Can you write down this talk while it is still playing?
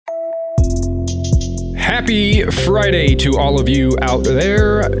Happy Friday to all of you out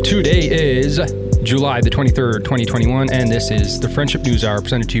there. Today is July the 23rd, 2021, and this is the Friendship News Hour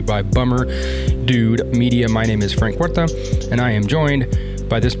presented to you by Bummer Dude Media. My name is Frank Huerta, and I am joined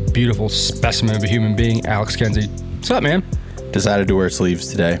by this beautiful specimen of a human being, Alex Kenzie. What's up, man? Decided to wear sleeves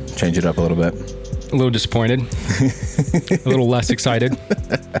today. Change it up a little bit. A little disappointed. A little less excited.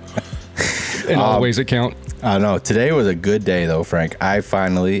 In all ways that count. I know. Today was a good day, though, Frank. I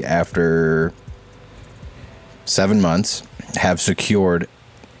finally, after 7 months, have secured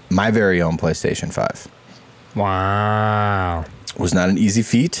my very own PlayStation 5. Wow. It was not an easy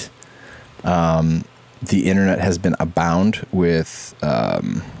feat. The internet has been abound with,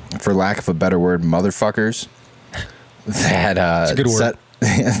 for lack of a better word, motherfuckers. That That's a good word.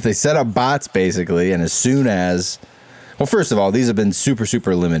 They set up bots, basically, and as soon as... Well, first of all, these have been super,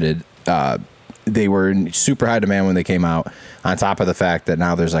 super limited. They were in super high demand when they came out, on top of the fact that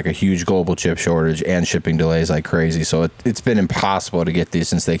now there's like a huge global chip shortage and shipping delays like crazy. So it's been impossible to get these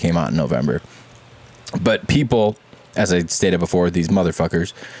since they came out in November. But people, as I stated before, these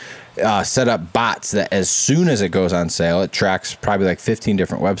motherfuckers, set up bots that as soon as it goes on sale, it tracks probably like 15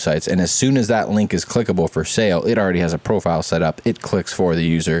 different websites. And as soon as that link is clickable for sale, it already has a profile set up. It clicks for the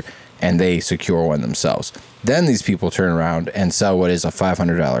user and they secure one themselves. Then these people turn around and sell what is a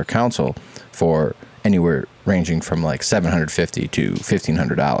 $500 console for anywhere ranging from like $750 to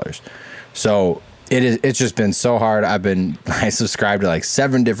 $1,500. So it's just been so hard. I subscribe to like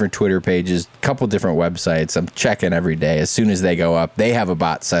 7 different Twitter pages, a couple different websites. I'm checking every day. As soon as they go up, they have a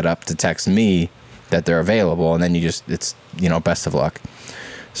bot set up to text me that they're available. And then it's best of luck.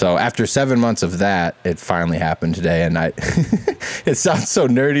 So after 7 months of that, it finally happened today. And it sounds so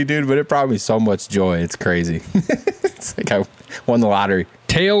nerdy, dude, but it brought me so much joy. It's crazy. It's like I won the lottery.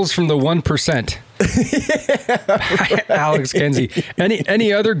 Tales from the 1%. Yeah, Alex Kenzie.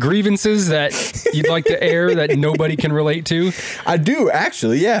 Any other grievances that you'd like to air that nobody can relate to? I do,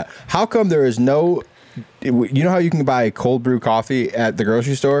 actually, yeah. How come there is no... You know how you can buy cold brew coffee at the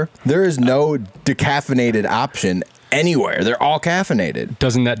grocery store? There is no decaffeinated option anywhere. They're all caffeinated.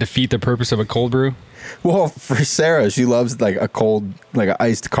 Doesn't that defeat the purpose of a cold brew? Well, for Sarah, she loves like a cold, like an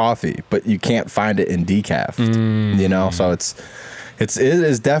iced coffee, but you can't find it in decaf, So it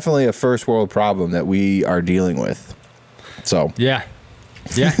is definitely a first world problem that we are dealing with. So yeah,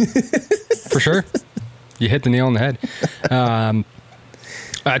 for sure. You hit the nail on the head.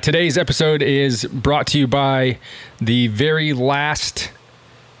 Today's episode is brought to you by the very last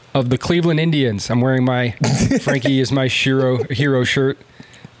of the Cleveland Indians. I'm wearing my Frankie is my hero shirt.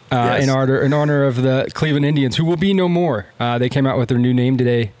 Yes. In honor of the Cleveland Indians, who will be no more. They came out with their new name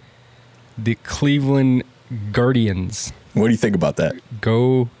today, the Cleveland Guardians. What do you think about that?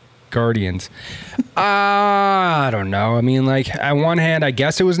 Go Guardians. I don't know. I mean, like, on one hand, I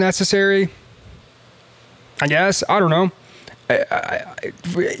guess it was necessary. I guess. I don't know.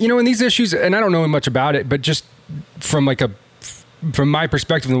 In these issues, and I don't know much about it, but just from my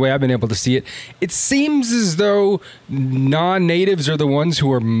perspective and the way I've been able to see it, it seems as though non-natives are the ones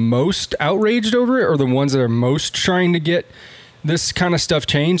who are most outraged over it, or the ones that are most trying to get this kind of stuff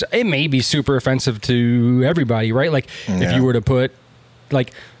changed. It may be super offensive to everybody, right? Like, if you were to put,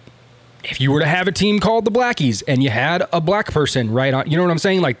 like, if you were to have a team called the Blackies and you had a black person right on, you know what I'm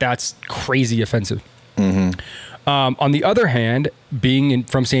saying? Like, that's crazy offensive. Mm-hmm. On the other hand, being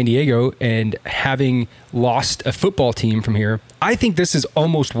from San Diego and having lost a football team from here, I think this is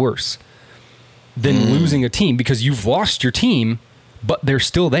almost worse than losing a team, because you've lost your team, but they're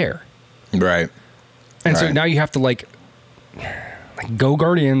still there. Right. And so now you have to like go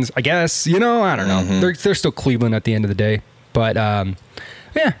Guardians, I guess. I don't know. Mm-hmm. They're still Cleveland at the end of the day. But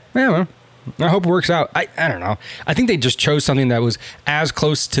well, I hope it works out. I don't know. I think they just chose something that was as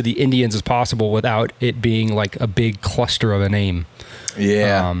close to the Indians as possible without it being like a big cluster of a name.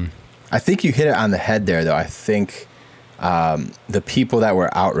 Yeah. I think you hit it on the head there, though. I think the people that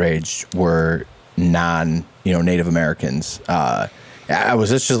were outraged were Native Americans. I was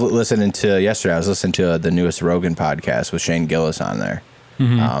just listening to yesterday. I was listening to the newest Rogan podcast with Shane Gillis on there.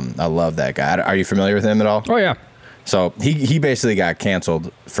 Mm-hmm. I love that guy. Are you familiar with him at all? Oh, yeah. So he basically got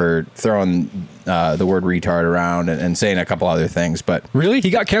canceled for throwing the word retard around and saying a couple other things. But really? He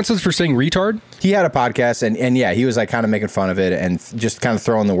got canceled for saying retard? He had a podcast and yeah, he was like kind of making fun of it and just kind of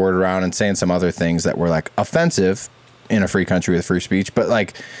throwing the word around and saying some other things that were like offensive in a free country with free speech. But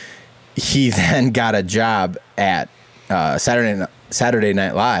like he then got a job at Saturday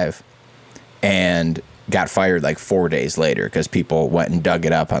Night Live and got fired like 4 days later because people went and dug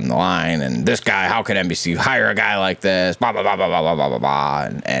it up on the line. And this guy, how could NBC hire a guy like this? Blah, blah, blah, blah, blah, blah, blah, blah.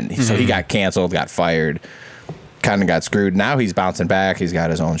 So he got canceled, got fired. kind of got screwed. Now he's bouncing back. He's got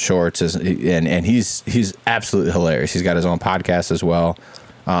his own shorts, and he's absolutely hilarious. He's got his own podcast as well.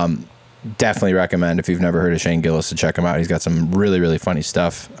 Definitely recommend, if you've never heard of Shane Gillis, to check him out. He's got some really, really funny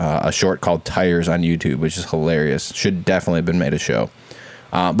stuff. A short called Tires on YouTube, which is hilarious. Should definitely have been made a show.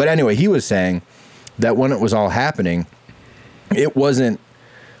 But anyway, he was saying that when it was all happening, it wasn't,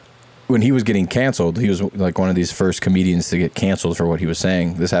 when he was getting canceled, he was like one of these first comedians to get canceled for what he was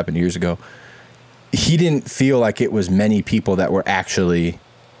saying. This happened years ago. He didn't feel like it was many people that were actually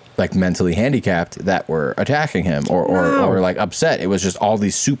like mentally handicapped that were attacking him or like upset. It was just all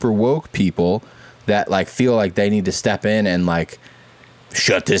these super woke people that like feel like they need to step in and like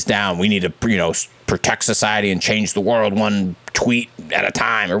shut this down. We need to, protect society and change the world one tweet at a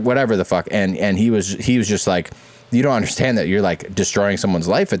time or whatever the fuck. And he was just like, you don't understand that you're like destroying someone's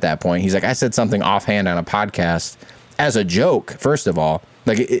life at that point. He's like, I said something offhand on a podcast as a joke, first of all.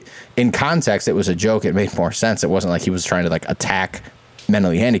 Like in context, it was a joke. It made more sense. It wasn't like he was trying to like attack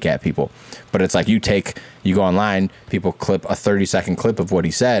mentally handicapped people. But it's like you go online, people clip a 30-second clip of what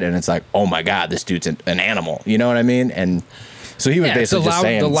he said, and it's like, oh my God, this dude's an animal. You know what I mean? And so he was basically just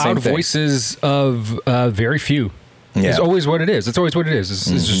saying the loud voices of very few. Yeah. It's always what it is. It's always what it is.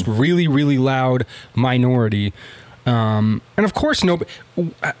 It's just really, really loud minority. And of course,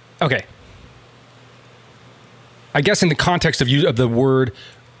 okay. I guess in the context of the word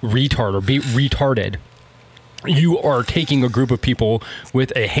retard or be retarded, you are taking a group of people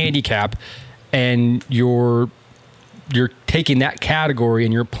with a handicap and you're taking that category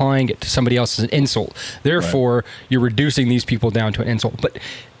and you're applying it to somebody else as an insult. Therefore, you're reducing these people down to an insult.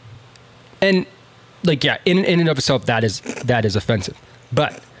 In and of itself, that is offensive.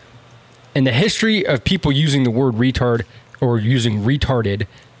 But in the history of people using the word retard or using retarded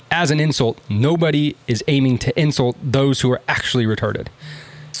as an insult, nobody is aiming to insult those who are actually retarded.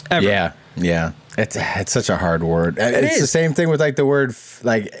 Ever. Yeah. It's such a hard word. It's the same thing with like the word,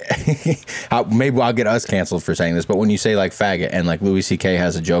 like, maybe I'll get us canceled for saying this, but when you say like faggot, and like Louis C.K.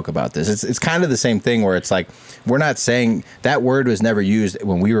 has a joke about this, it's kind of the same thing where it's like, we're not saying that word was never used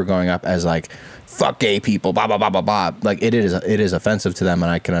when we were growing up as like, fuck gay people, blah, blah, blah, blah, blah. Like it is offensive to them,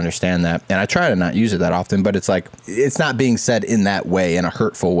 and I can understand that. And I try to not use it that often, but it's like, it's not being said in that way, in a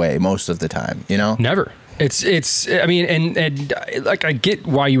hurtful way most of the time, Never. It's I mean, and like, I get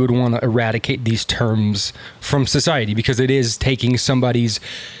why you would want to eradicate these terms from society, because it is taking somebody's,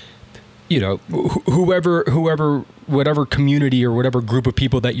 whatever community or whatever group of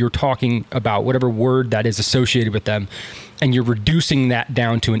people that you're talking about, whatever word that is associated with them, and you're reducing that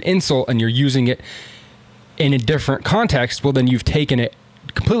down to an insult and you're using it in a different context. Well, then you've taken it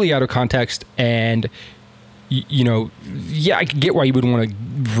completely out of context, and I get why you would want to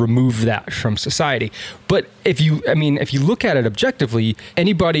remove that from society. But if you look at it objectively,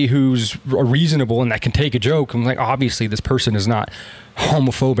 anybody who's reasonable and that can take a joke, I'm like, obviously this person is not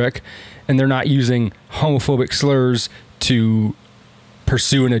homophobic, and they're not using homophobic slurs to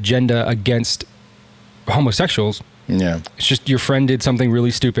pursue an agenda against homosexuals. Yeah. It's just your friend did something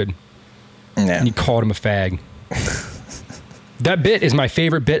really stupid. Yeah. And you called him a fag. That bit is my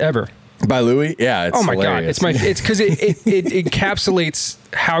favorite bit ever. By Louis? Yeah, it's hilarious. God, it's because it encapsulates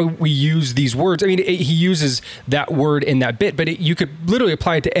how we use these words. I mean, he uses that word in that bit, but you could literally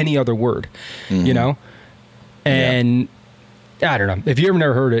apply it to any other word, And I don't know. If you ever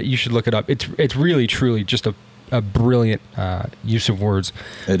never heard it, you should look it up. It's really, truly just a brilliant use of words.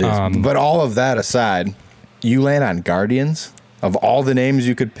 It is. But all of that aside, you land on Guardians? Of all the names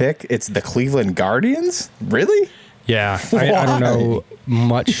you could pick, it's the Cleveland Guardians? Really? Yeah, I don't know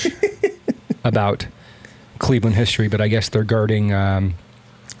much about Cleveland history, but I guess they're guarding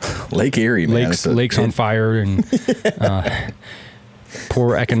Lake Erie, man. Lakes on fire and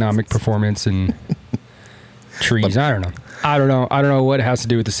poor economic performance and trees. I don't know what it has to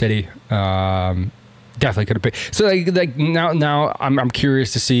do with the city. Definitely could have been. So like now I'm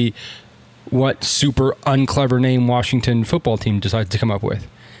curious to see what super unclever name Washington football team decides to come up with,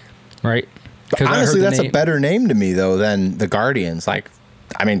 right? Honestly, that's a better name to me, though, than the Guardians. Like,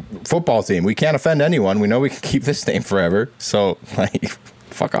 I mean, football team. We can't offend anyone. We know we can keep this name forever. So, like,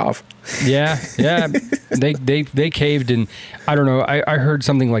 fuck off. Yeah. They caved, and I don't know. I heard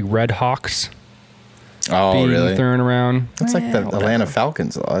something like Red Hawks. Oh, being really? Thrown around. That's like the Atlanta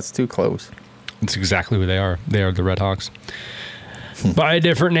Falcons, though. That's too close. That's exactly who they are. They are the Red Hawks. By a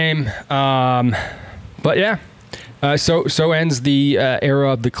different name. But yeah. So ends the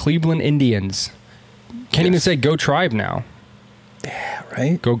era of the Cleveland Indians. Can't even say go Tribe now. Yeah,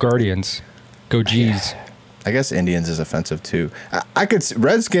 right? Go Guardians. Go G's. Yeah. I guess Indians is offensive too. I could see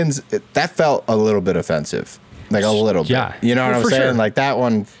Redskins, that felt a little bit offensive. Like a little bit. You know what I'm saying? Sure. Like that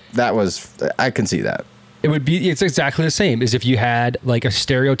one, I can see that. It's exactly the same as if you had like a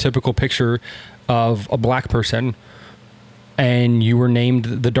stereotypical picture of a black person and you were named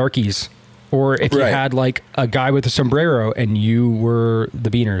the Darkies, or if you had like a guy with a sombrero and you were the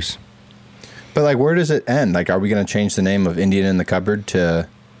Beaners. But like, where does it end? Like, are we going to change the name of Indian in the Cupboard to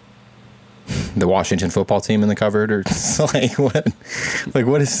the Washington football team in the cupboard, or like what? Like,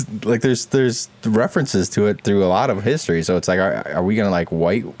 what is like? There's references to it through a lot of history. So it's like, are we going to like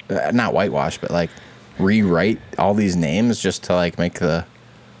not whitewash, but like rewrite all these names just to like make the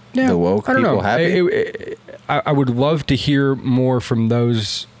woke people happy? I would love to hear more from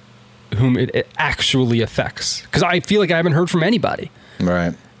those whom it actually affects, because I feel like I haven't heard from anybody.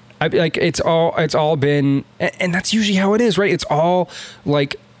 Right. It's all been, and that's usually how it is, right? It's all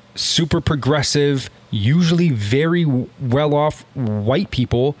like super progressive, usually very well off white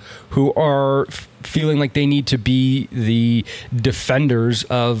people who are feeling like they need to be the defenders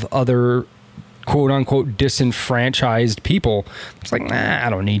of other quote unquote disenfranchised people. It's like, nah, I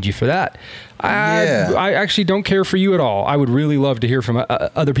don't need you for that. I actually don't care for you at all. I would really love to hear from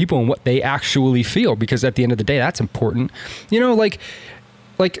other people and what they actually feel, because at the end of the day, that's important. You know, like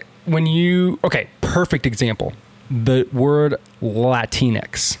when perfect example, the word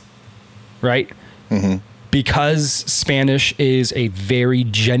Latinx, right? Mm-hmm. Because Spanish is a very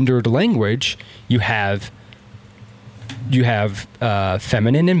gendered language, you have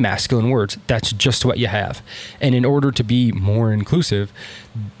feminine and masculine words. That's just what you have. And in order to be more inclusive,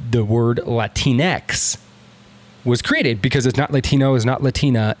 the word Latinx was created because it's not Latino, it's not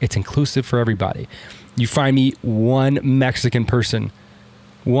Latina. It's inclusive for everybody. You find me one Mexican person,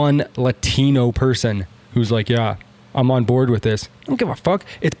 one Latino person who's like, yeah, I'm on board with this. I don't give a fuck.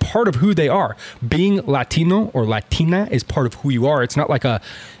 It's part of who they are. Being Latino or Latina is part of who you are. It's not like a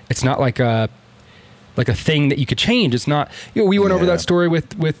thing that you could change. It's not, we went over that story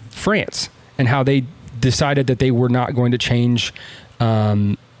with France and how they decided that they were not going to change,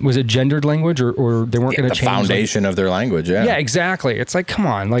 was it gendered language or they weren't going to change the foundation of their language. Yeah. Yeah, exactly. It's like, come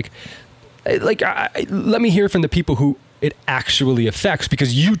on, let me hear from the people who it actually affects,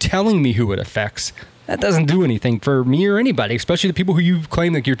 because you telling me who it affects, that doesn't do anything for me or anybody, especially the people who you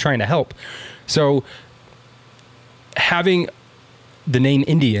claim that you're trying to help. So having the name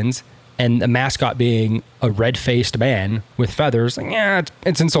Indians and the mascot being a red-faced man with feathers,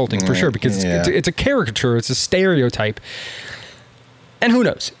 it's insulting for sure, because it's a caricature, it's a stereotype. And who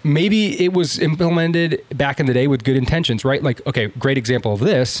knows? Maybe it was implemented back in the day with good intentions, right? Like, okay, great example of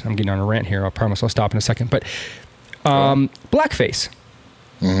this. I'm getting on a rant here. I promise I'll stop in a second. But blackface.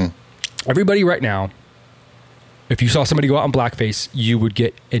 Mm-hmm. Everybody right now, if you saw somebody go out in blackface, you would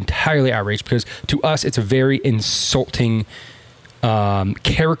get entirely outraged, because to us, it's a very insulting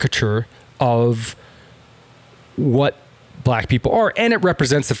caricature of what black people are. And it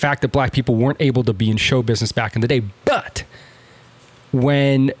represents the fact that black people weren't able to be in show business back in the day. But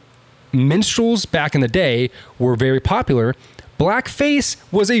when minstrels back in the day were very popular, blackface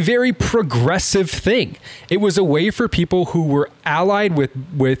was a very progressive thing. It was a way for people who were allied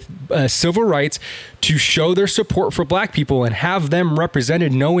with civil rights to show their support for black people and have them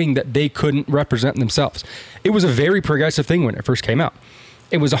represented, knowing that they couldn't represent themselves. It was a very progressive thing when it first came out.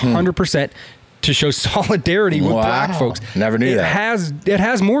 It was 100% to show solidarity with black folks. Never knew that. It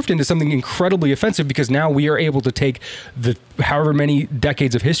has morphed into something incredibly offensive, because now we are able to take the however many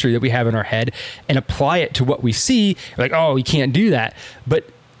decades of history that we have in our head and apply it to what we see. Like, oh, you can't do that. But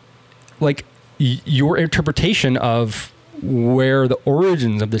like your interpretation of where the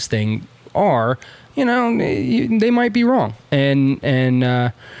origins of this thing are, they might be wrong. And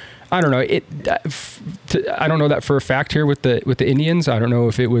I don't know. I don't know that for a fact here with the Indians. I don't know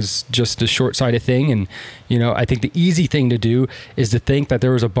if it was just a short-sighted thing. And, I think the easy thing to do is to think that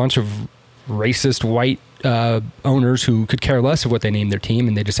there was a bunch of racist white owners who could care less of what they named their team,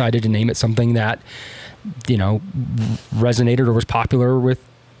 and they decided to name it something that, resonated or was popular with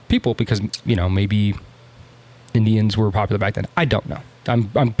people because, maybe Indians were popular back then. I don't know.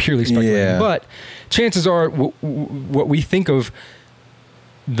 I'm purely speculating. Yeah. But chances are what we think of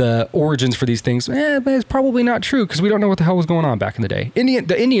the origins for these things, it's probably not true, because we don't know what the hell was going on back in the day.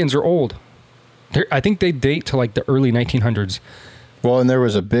 The Indians are old. I think they date to like the early 1900s. Well, and there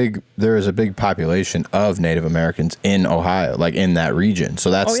was a big population of Native Americans in Ohio, like in that region.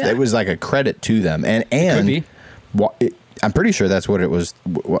 So it was like a credit to them. And I'm pretty sure that's what it was,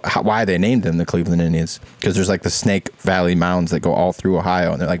 why they named them the Cleveland Indians, because there's like the Snake Valley mounds that go all through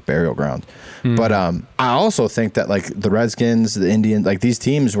Ohio, and they're like burial grounds. Mm-hmm. But I also think that like the Redskins, the Indians, like these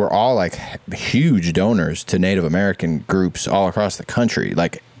teams were all like huge donors to Native American groups all across the country,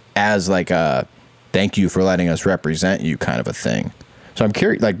 like as like a thank you for letting us represent you kind of a thing. So I'm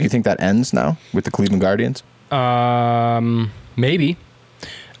curious, like, do you think that ends now with the Cleveland Guardians? Maybe.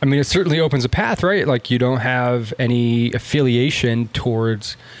 I mean, it certainly opens a path, right? Like, you don't have any affiliation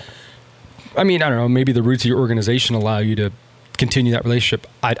towards, I mean, I don't know, maybe the roots of your organization allow you to continue that relationship.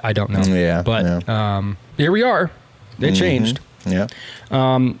 I don't know. Yeah. But here we are. It changed. Yeah.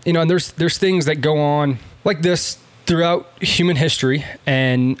 You know, and there's things that go on like this throughout human history.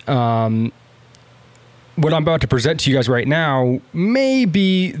 And what I'm about to present to you guys right now may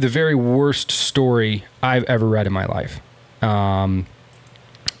be the very worst story I've ever read in my life.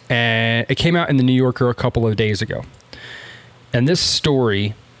 And it came out in the New Yorker a couple of days ago. And this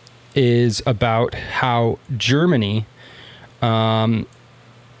story is about how Germany allowed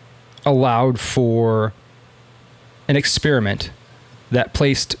for an experiment that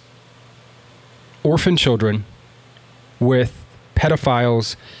placed orphan children with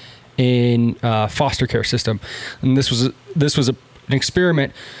pedophiles in foster care system. And this was an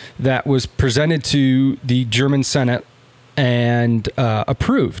experiment that was presented to the German Senate and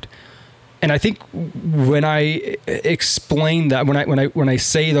approved. And I think when I explain that, when I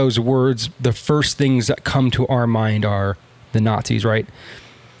say those words, the first things that come to our mind are the Nazis, right?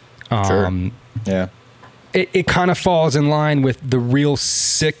 Sure. Yeah. It kind of falls in line with the real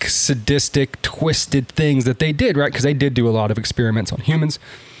sick, sadistic, twisted things that they did, right? Because they did do a lot of experiments on humans.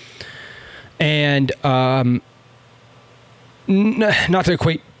 And not to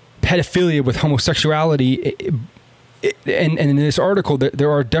equate pedophilia with homosexuality, and in this article,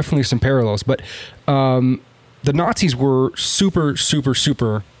 there are definitely some parallels, but the Nazis were super, super,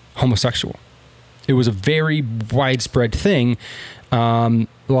 super homosexual. It was a very widespread thing. A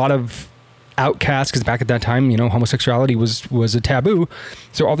lot of outcasts, because back at that time, you know, homosexuality was a taboo.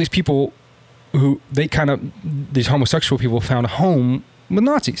 So all these people these homosexual people found a home with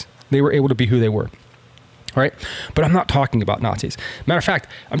Nazis. They were able to be who they were. All right. But I'm not talking about Nazis. Matter of fact,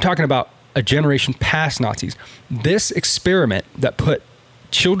 I'm talking about a generation past Nazis. This experiment that put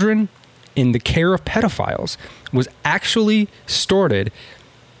children in the care of pedophiles was actually started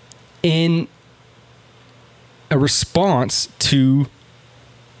in a response to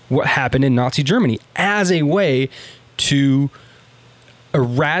what happened in Nazi Germany as a way to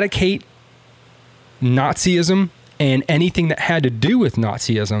eradicate Nazism and anything that had to do with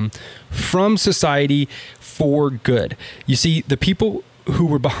Nazism from society for good. You see, the people who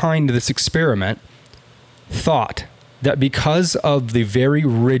were behind this experiment thought that because of the very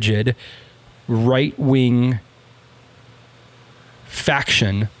rigid right-wing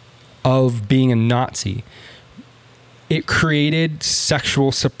faction of being a Nazi, it created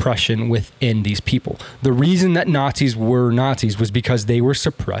sexual suppression within these people. The reason that Nazis were Nazis was because they were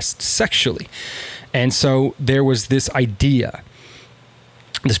suppressed sexually. And so there was this idea,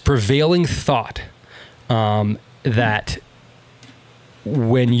 this prevailing thought that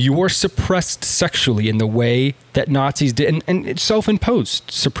when you're suppressed sexually in the way that Nazis did, and it's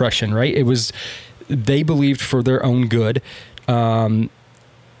self-imposed suppression, right? It was, they believed for their own good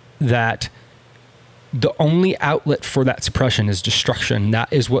that the only outlet for that suppression is destruction.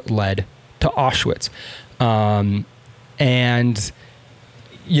 That is what led to Auschwitz. And,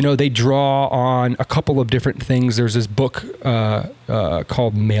 you know, they draw on a couple of different things. There's this book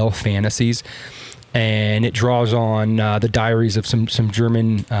called Male Fantasies, and it draws on the diaries of some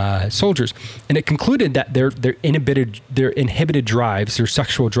German soldiers. And it concluded that their inhibited drives, their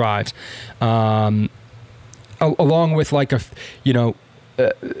sexual drives, along with like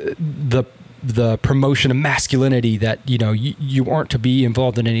the promotion of masculinity, that, you know, you aren't to be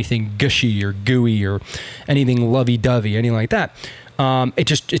involved in anything gushy or gooey or anything lovey-dovey, anything like that.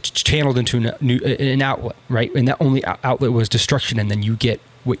 It's channeled into an outlet, right? And that only outlet was destruction. And then you get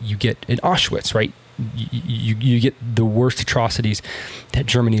what you get in Auschwitz, right? You get the worst atrocities that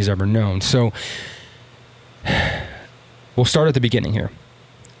Germany has ever known. So we'll start at the beginning here.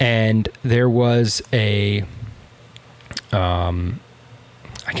 And there was I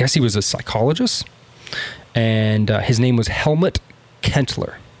guess he was a psychologist, and his name was Helmut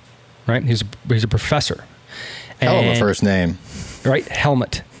Kentler, right? He's a professor. Hell of a first name. Right?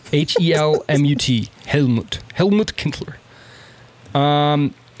 Helmut. Helmut. Helmut Kentler.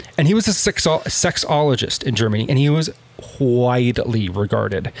 And he was a sexologist in Germany, and he was widely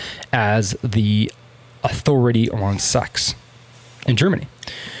regarded as the authority on sex in Germany.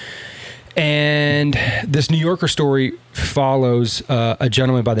 And this New Yorker story follows a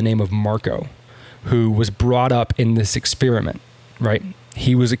gentleman by the name of Marco, who was brought up in this experiment, right?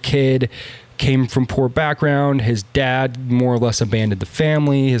 He was a kid, came from poor background. His dad more or less abandoned the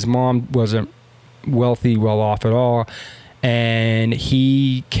family. His mom wasn't wealthy, well off at all. And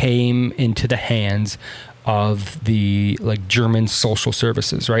he came into the hands of the like German social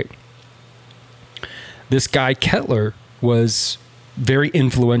services, right? This guy Kettler was very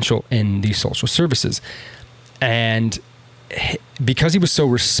influential in these social services. And because he was so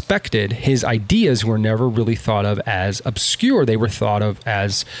respected, his ideas were never really thought of as obscure. They were thought of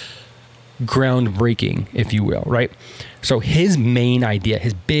as groundbreaking, if you will, right? So his main idea,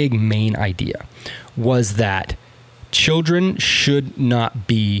 his big main idea, was that children should not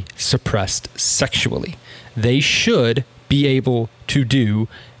be suppressed sexually. They should be able to do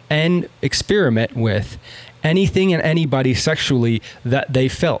and experiment with anything and anybody sexually that they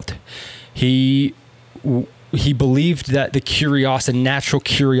felt. He believed that the natural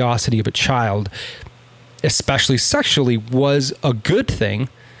curiosity of a child, especially sexually, was a good thing,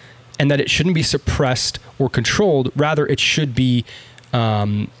 and that it shouldn't be suppressed or controlled. Rather, it should be,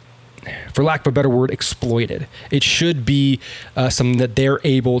 for lack of a better word, exploited. It should be something that they're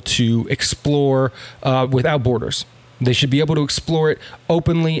able to explore without borders. They should be able to explore it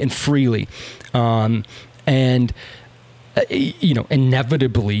openly and freely.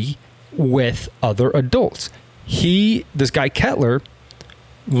 Inevitably with other adults. This guy Kettler,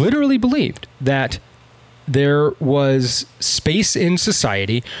 literally believed that there was space in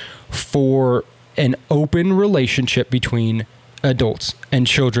society for an open relationship between adults and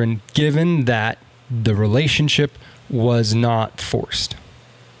children, given that the relationship was not forced.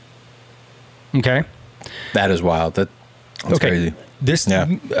 Okay? That is wild. That's crazy. This,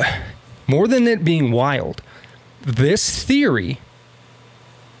 more than it being wild, this theory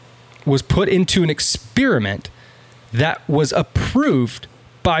was put into an experiment that was approved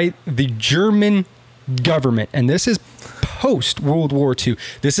by the German government. And this is post World War II.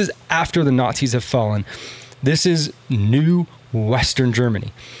 This is after the Nazis have fallen. This is new Western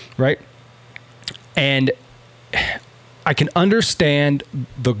Germany, right? And I can understand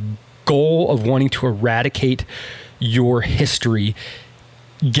the goal of wanting to eradicate your history,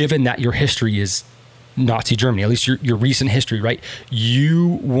 given that your history is Nazi Germany, at least your recent history, right?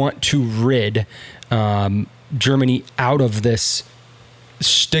 You want to rid Germany out of this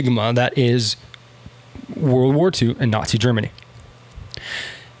stigma that is World War II and Nazi Germany.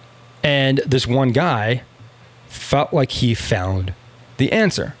 And this one guy felt like he found the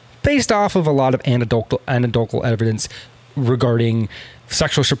answer based off of a lot of anecdotal evidence regarding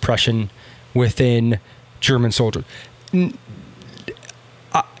sexual suppression within German soldiers.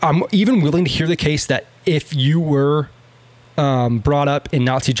 I'm even willing to hear the case that if you were brought up in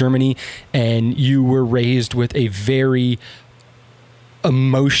Nazi Germany and you were raised with a very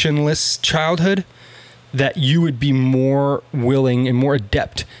emotionless childhood, that you would be more willing and more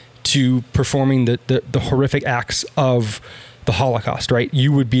adept to performing the horrific acts of the Holocaust, right?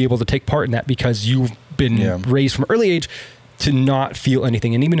 You would be able to take part in that because you've been raised from early age to not feel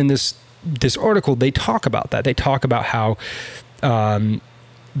anything. And even in this article, they talk about that. They talk about how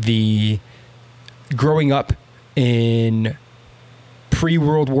the growing up in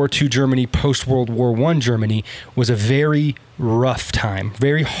pre-World War II Germany, post-World War I Germany was a very rough time,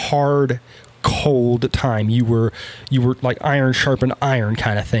 very hard, cold time. You were like iron sharpened iron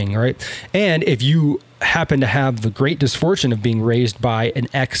kind of thing, right? And if you happen to have the great misfortune of being raised by an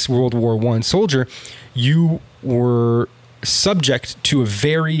ex-World War I soldier, you were subject to a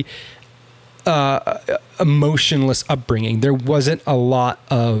very emotionless upbringing. There wasn't a lot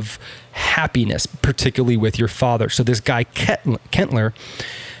of happiness, particularly with your father. So this guy Kettler,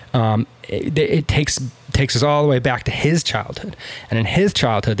 it takes us all the way back to his childhood, and in his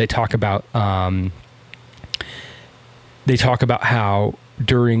childhood, they talk about how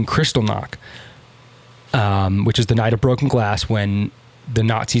during Kristallnacht, which is the night of broken glass, when the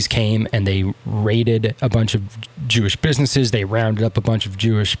Nazis came and they raided a bunch of Jewish businesses. They rounded up a bunch of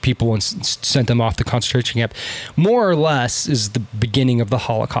Jewish people and sent them off to concentration camp. More or less is the beginning of the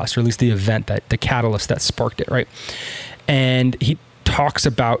Holocaust, or at least the event, that the catalyst that sparked it, right? And he talks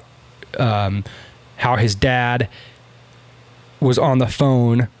about how his dad was on the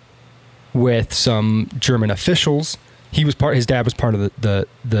phone with some German officials. His dad was part of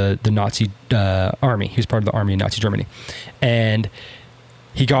the Nazi army. He was part of the army in Nazi Germany, and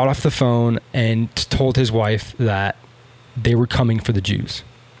he got off the phone and told his wife that they were coming for the Jews.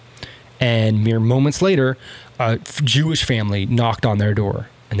 And mere moments later, a Jewish family knocked on their door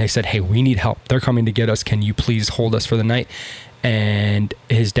and they said, "Hey, we need help. They're coming to get us. Can you please hold us for the night?" And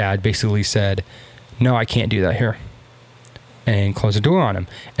his dad basically said, "No, I can't do that here," and closed the door on him.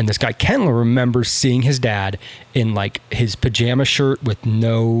 And this guy Kettler remembers seeing his dad in like his pajama shirt with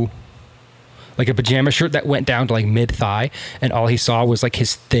like a pajama shirt that went down to like mid-thigh, and all he saw was like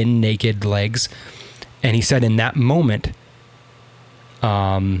his thin, naked legs. And he said in that moment,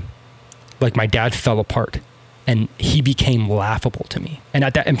 like my dad fell apart and he became laughable to me.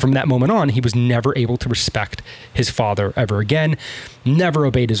 And from that moment on, he was never able to respect his father ever again, never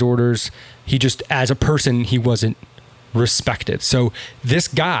obeyed his orders. He just, as a person, he wasn't respected. So this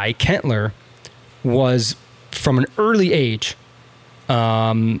guy, Kentler, was from an early age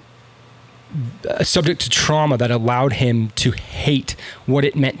subject to trauma that allowed him to hate what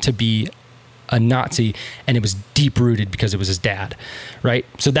it meant to be a Nazi, and it was deep rooted because it was his dad, right?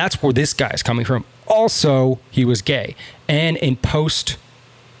 So that's where this guy is coming from. Also, he was gay, and in post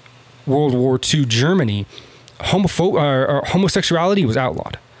World War II Germany, homosexuality was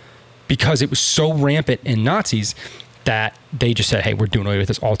outlawed because it was so rampant in Nazis that they just said, "Hey, we're doing away with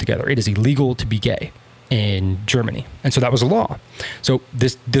this altogether. It is illegal to be gay in Germany," and so that was a law. So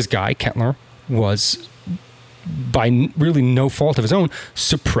this guy Kentler was, by really no fault of his own,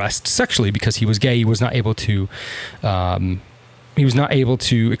 suppressed sexually because he was gay. He was not able to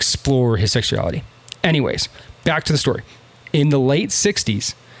explore his sexuality. Anyways, back to the story. In the late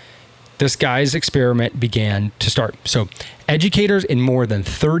 60s, this guy's experiment began to start. So educators in more than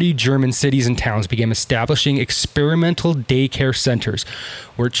 30 German cities and towns began establishing experimental daycare centers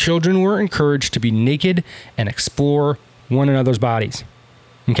where children were encouraged to be naked and explore one another's bodies.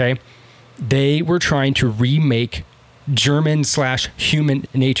 Okay? They were trying to remake German/human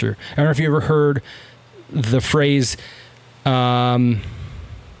nature. I don't know if you ever heard the phrase,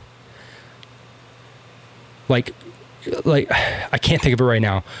 like I can't think of it right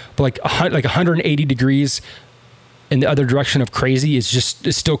now, but like 180 degrees in the other direction of crazy is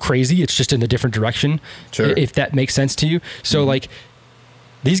still crazy. It's just in a different direction. Sure. If that makes sense to you. So like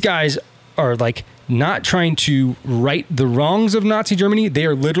these guys are like not trying to right the wrongs of Nazi Germany. They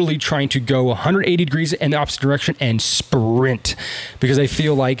are literally trying to go 180 degrees in the opposite direction and sprint, because they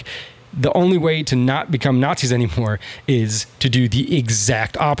feel like the only way to not become Nazis anymore is to do the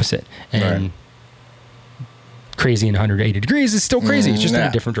exact opposite. And right. Crazy in 180 degrees is still crazy. It's just in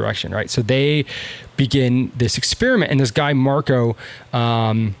a different direction, right? So they begin this experiment, and this guy Marco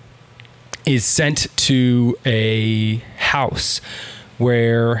is sent to a house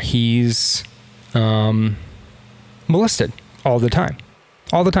where he's molested all the time,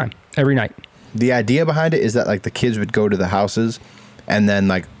 every night. The idea behind it is that like the kids would go to the houses and then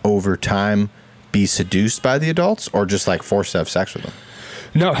like over time be seduced by the adults, or just like forced to have sex with them.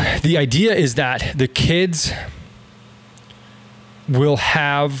 No, the idea is that the kids will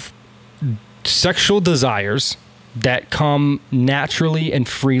have sexual desires that come naturally and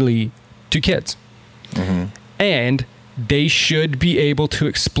freely to kids. Mm-hmm. And they should be able to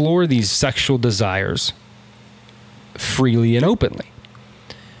explore these sexual desires freely and openly.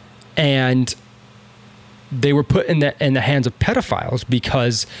 And they were put in the hands of pedophiles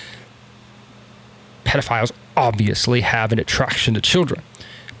because pedophiles obviously have an attraction to children.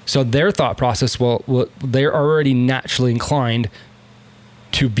 So their thought process, well, they're already naturally inclined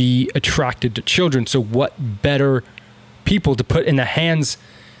to be attracted to children. So what better people to put in the hands,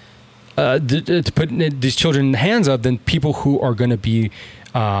 to put these children in the hands of, than people who are going to be,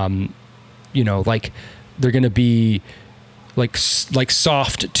 like they're going to be like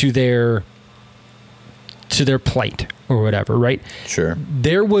soft to their plight or whatever, right? Sure.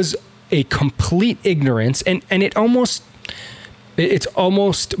 There was a complete ignorance, and it's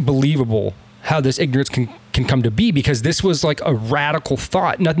almost believable how this ignorance can come to be, because this was like a radical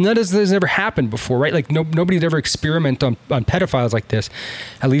thought. None of this has ever happened before, right? Like nobody had ever experimented on pedophiles like this,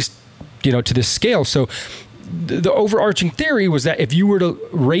 at least, to this scale. So the overarching theory was that if you were to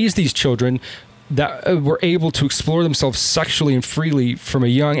raise these children that were able to explore themselves sexually and freely from a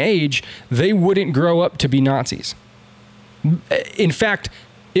young age, they wouldn't grow up to be Nazis. In fact,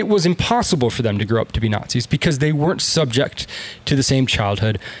 it was impossible for them to grow up to be Nazis because they weren't subject to the same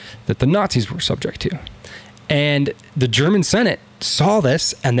childhood that the Nazis were subject to. And the German Senate saw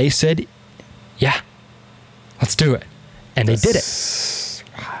this and they said, yeah, let's do it. And they did it.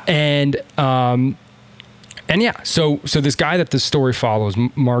 And yeah, so this guy that this story follows,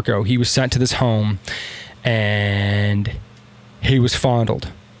 Marco, he was sent to this home and he was fondled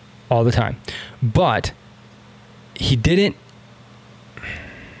all the time. But he didn't,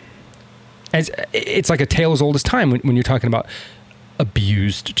 it's like a tale as old as time when you're talking about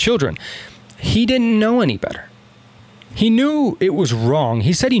abused children. He didn't know any better. He knew it was wrong.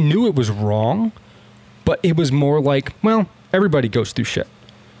 He said he knew it was wrong, but it was more like, well, everybody goes through shit.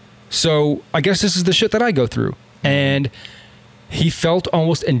 So I guess this is the shit that I go through. And he felt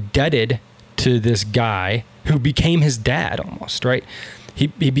almost indebted to this guy who became his dad almost, right?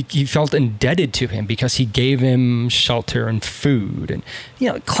 He felt indebted to him because he gave him shelter and food and,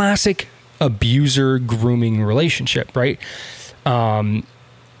 classic abuser grooming relationship, right? And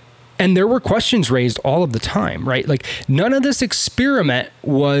And there were questions raised all of the time, right? Like, none of this experiment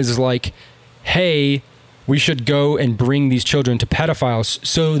was like, hey, we should go and bring these children to pedophiles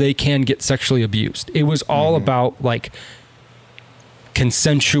so they can get sexually abused. It was all about like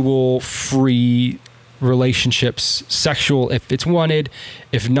consensual, free relationships, sexual if it's wanted,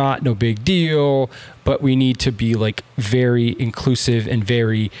 if not, no big deal. But we need to be like very inclusive and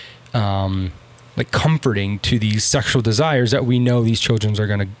very like comforting to these sexual desires that we know these children are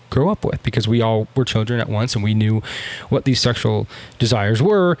going to grow up with, because we all were children at once and we knew what these sexual desires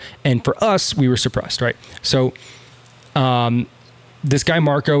were. And for us, we were suppressed, right? So this guy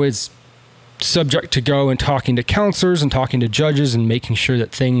Marco is subject to go and talking to counselors and talking to judges and making sure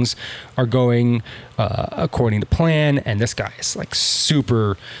that things are going according to plan. And this guy is like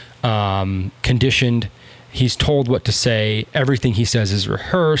super conditioned. He's told what to say. Everything he says is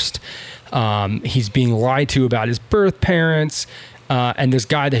rehearsed. He's being lied to about his birth parents. And this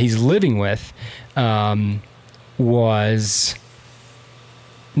guy that he's living with was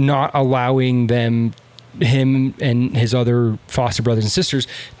not allowing him and his other foster brothers and sisters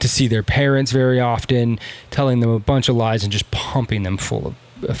to see their parents very often, telling them a bunch of lies and just pumping them full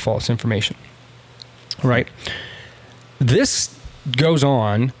of false information. Right? This goes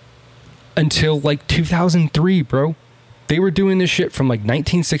on until like 2003, bro. They were doing this shit from like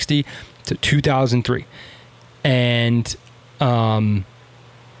 1960 to 2003. And wow.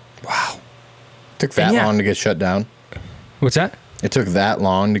 Took that long to get shut down. What's that? It took that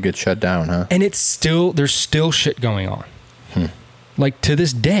long to get shut down, huh? And there's still shit going on. Like to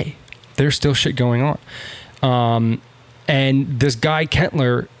this day, there's still shit going on. And this guy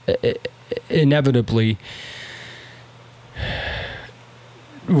Kentler inevitably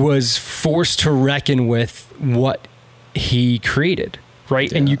was forced to reckon with what he created,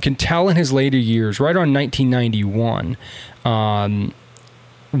 right? Yeah. And you can tell in his later years, right on 1991,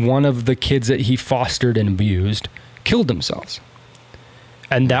 one of the kids that he fostered and abused killed themselves.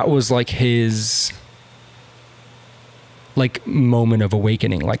 And that was like his like moment of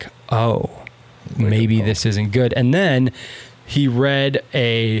awakening, like, oh, maybe this isn't good. And then he read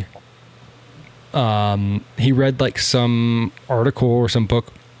like some article or some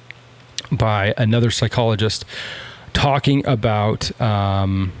book by another psychologist talking about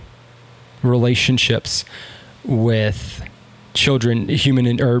relationships with children,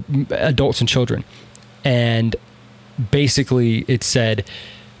 or adults and children. And basically it said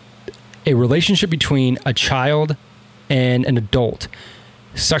a relationship between a child and an adult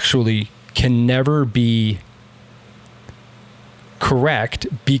sexually can never be correct,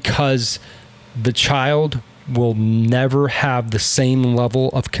 because the child will never have the same level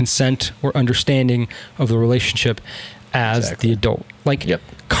of consent or understanding of the relationship as the adult. Like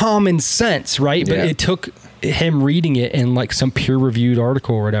common sense, right? But it took him reading it in like some peer-reviewed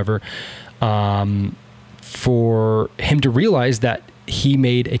article or whatever for him to realize that he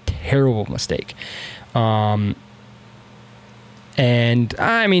made a terrible mistake. And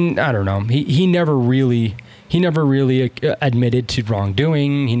I mean, I don't know. He never really admitted to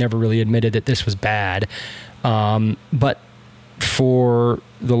wrongdoing. He never really admitted that this was bad. But for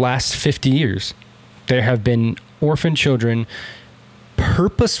the last 50 years, there have been orphan children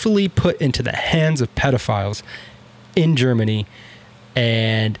purposefully put into the hands of pedophiles in Germany.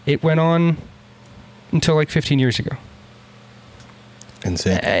 And it went on until like 15 years ago.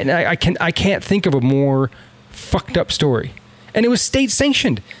 Insane. And I can't think of a more fucked up story. And it was state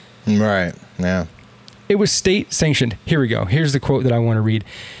sanctioned. Right. Yeah. It was state sanctioned. Here we go. Here's the quote that I want to read.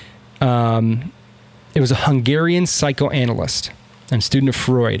 It was a Hungarian psychoanalyst and student of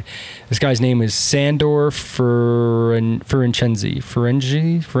Freud. This guy's name is Sandor Ferenczi.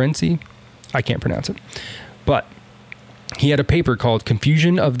 I can't pronounce it. But he had a paper called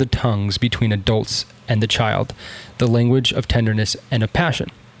Confusion of the Tongues Between Adults and the Child, the Language of Tenderness and of Passion.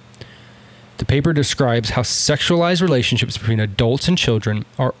 The paper describes how sexualized relationships between adults and children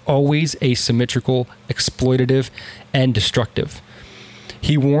are always asymmetrical, exploitative, and destructive.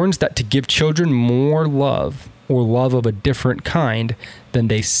 He warns that to give children more love, or love of a different kind, than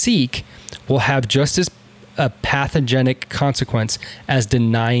they seek will have just as a pathogenic consequence as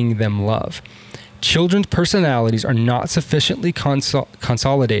denying them love. Children's personalities are not sufficiently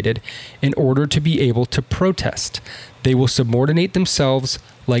consolidated in order to be able to protest. They will subordinate themselves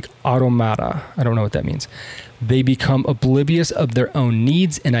like automata. I don't know what that means. They become oblivious of their own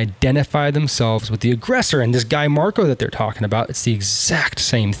needs and identify themselves with the aggressor. And this guy Marco that they're talking about, it's the exact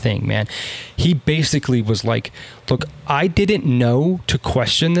same thing, man. He basically was like, look, I didn't know to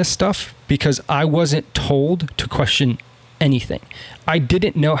question this stuff because I wasn't told to question anything. I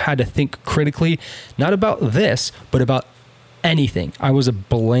didn't know how to think critically, not about this, but about anything. I was a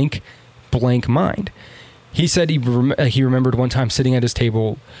blank mind. He said he remembered one time sitting at his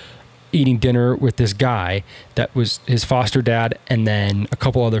table eating dinner with this guy that was his foster dad and then a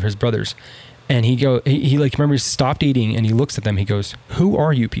couple other of his brothers. And he remember he stopped eating and he looks at them. He goes, "Who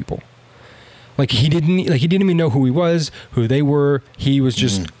are you people?" Like he didn't even know who he was, who they were. He was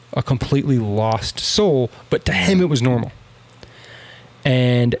just a completely lost soul, but to him it was normal.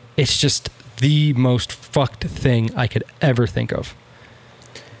 And it's just the most fucked thing I could ever think of.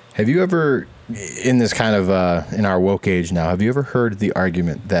 Have you ever, in this kind of, in our woke age now, have you ever heard the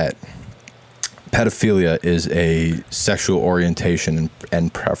argument that pedophilia is a sexual orientation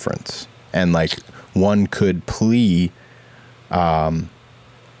and preference? And like one could plea, and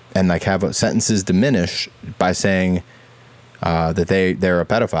like have sentences diminish by saying that they're a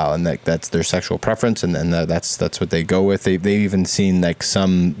pedophile and that's their sexual preference and that's what they go with. They've even seen like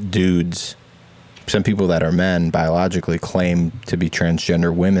some dudes, some people that are men biologically claim to be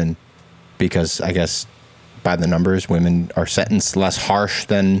transgender women because I guess by the numbers women are sentenced less harsh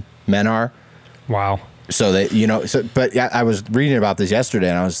than men are. Wow. So that but yeah, I was reading about this yesterday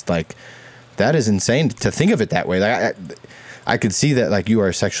and I was like, that is insane to think of it that way. Like I could see that like you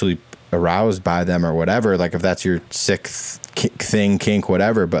are sexually aroused by them or whatever, like if that's your sick thing, kink,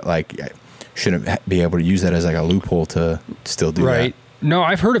 whatever, but like shouldn't be able to use that as like a loophole to still do right. that. No,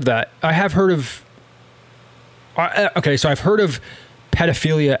 I've heard of that. I have heard of okay, so I've heard of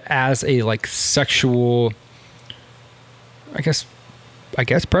pedophilia as a like sexual I guess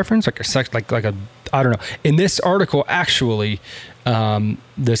preference, like a sex, like a I don't know. In this article, actually,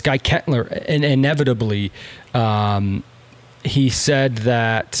 this guy Kettler, inevitably, he said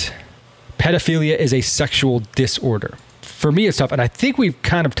that pedophilia is a sexual disorder. For me, it's tough, and I think we've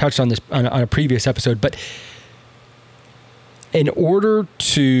kind of touched on this on a previous episode. But in order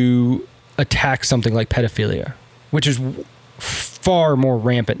to attack something like pedophilia, which is far more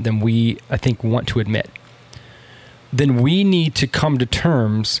rampant than we, I think, want to admit, then we need to come to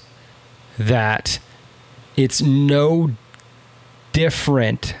terms that it's no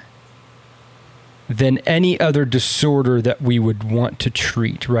different than any other disorder that we would want to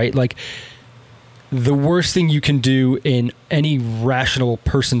treat, right? Like the worst thing you can do in any rational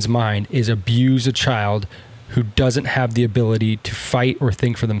person's mind is abuse a child who doesn't have the ability to fight or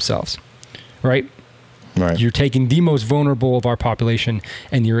think for themselves, right? Right. You're taking the most vulnerable of our population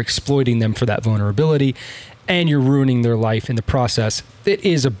and you're exploiting them for that vulnerability and you're ruining their life in the process. It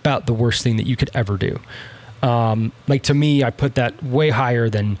is about the worst thing that you could ever do. Like to me, I put that way higher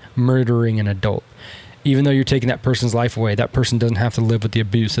than murdering an adult. Even though you're taking that person's life away, that person doesn't have to live with the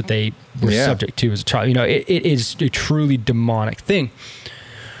abuse that they were subject to as a child. You know, it is a truly demonic thing.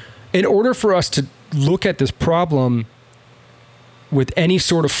 In order for us to look at this problem with any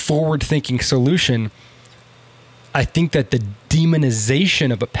sort of forward-thinking solution, I think that the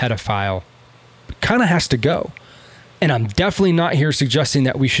demonization of a pedophile kind of has to go. And I'm definitely not here suggesting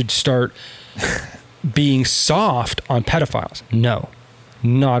that we should start being soft on pedophiles. No,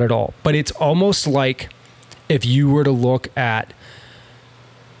 not at all. But it's almost like if you were to look at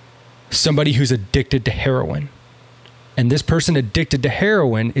somebody who's addicted to heroin, and this person addicted to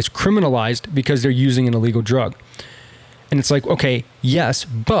heroin is criminalized because they're using an illegal drug. And it's like, okay, yes,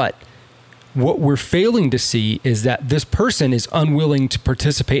 but what we're failing to see is that this person is unwilling to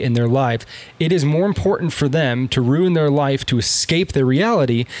participate in their life. It is more important for them to ruin their life to escape their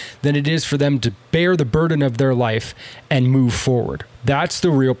reality than it is for them to bear the burden of their life and move forward. That's the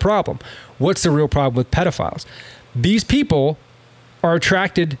real problem. What's the real problem with pedophiles? These people are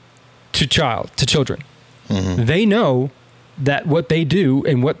attracted to children. Mm-hmm. They know that what they do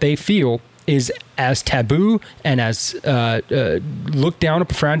and what they feel is as taboo and as looked down,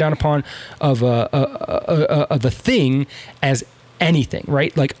 frowned down upon of a thing as anything,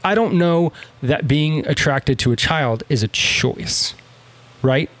 right? Like, I don't know that being attracted to a child is a choice,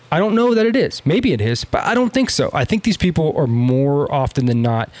 right? I don't know that it is. Maybe it is, but I don't think so. I think these people are more often than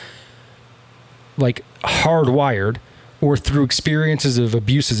not like hardwired or through experiences of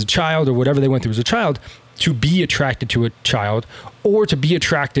abuse as a child or whatever they went through as a child to be attracted to a child or to be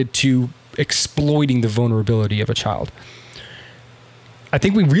attracted to exploiting the vulnerability of a child. I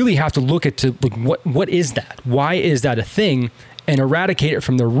think we really have to look at what is that? Why is that a thing? And eradicate it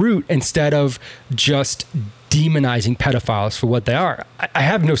from the root instead of just demonizing pedophiles for what they are. I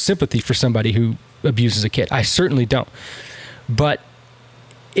have no sympathy for somebody who abuses a kid. I certainly don't. But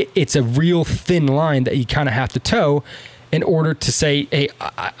it's a real thin line that you kind of have to toe in order to say, hey,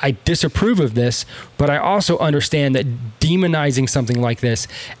 I disapprove of this, but I also understand that demonizing something like this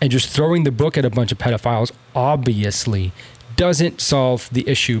and just throwing the book at a bunch of pedophiles obviously doesn't solve the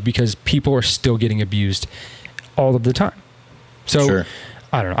issue because people are still getting abused all of the time. So Sure.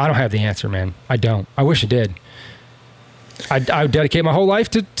 I don't know. I don't have the answer, man. I don't. I wish I did. I would dedicate my whole life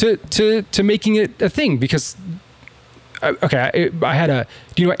to making it a thing because, I had a,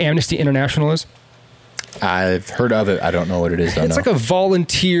 do you know what Amnesty International is? I've heard of it. I don't know what it is. It's like a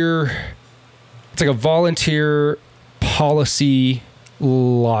volunteer policy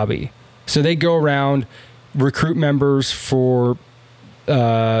lobby. So they go around, recruit members for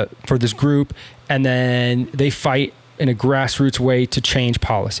this group, and then they fight in a grassroots way to change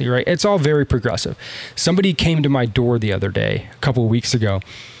policy, right? It's all very progressive. Somebody came to my door the other day, a couple of weeks ago,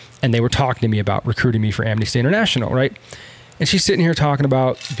 and they were talking to me about recruiting me for Amnesty International, right? And she's sitting here talking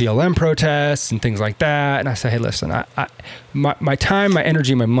about BLM protests and things like that. And I say, hey, listen, my time, my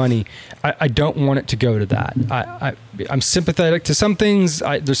energy, my money, I don't want it to go to that. I'm sympathetic to some things.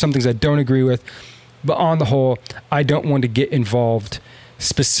 There's some things I don't agree with. But on the whole, I don't want to get involved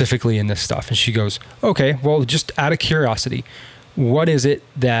specifically in this stuff. And she goes, okay, well, just out of curiosity, what is it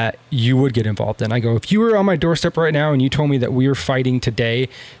that you would get involved in? I go, if you were on my doorstep right now and you told me that we are fighting today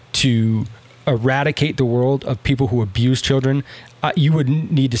to eradicate the world of people who abuse children, you would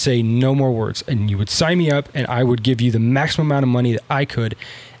need to say no more words, and you would sign me up, and I would give you the maximum amount of money that I could,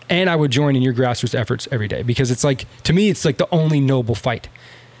 and I would join in your grassroots efforts every day, because it's like, to me, it's like the only noble fight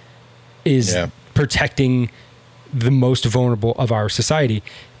is protecting the most vulnerable of our society.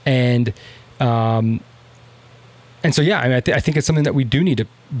 And so, yeah, I mean, I think it's something that we do need to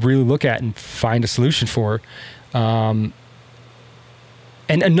really look at and find a solution for. And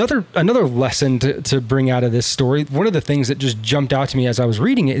another lesson to bring out of this story, one of the things that just jumped out to me as I was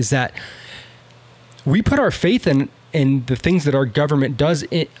reading it is that we put our faith in the things that our government does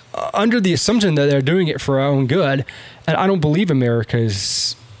under the assumption that they're doing it for our own good. And I don't believe America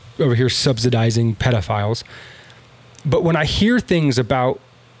is over here subsidizing pedophiles. But when I hear things about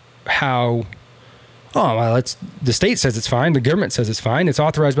how, oh, well, the state says it's fine, the government says it's fine, it's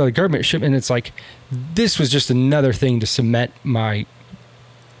authorized by the government, and it's like, this was just another thing to cement my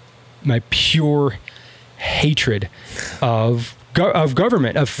pure hatred of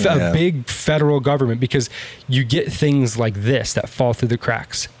government, of big federal government, because you get things like this that fall through the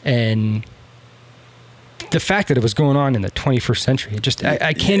cracks. And the fact that it was going on in the 21st century,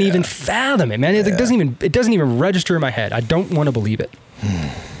 I can't even fathom it, man. It doesn't even register in my head. I don't want to believe it.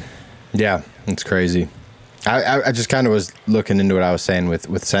 Yeah, it's crazy. I just kind of was looking into what I was saying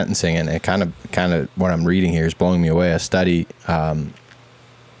with sentencing, and it kind of what I'm reading here is blowing me away. A study,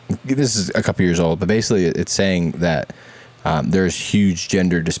 this is a couple years old, but basically it's saying that there's huge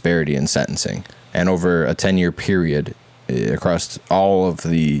gender disparity in sentencing, and over a 10-year period across all of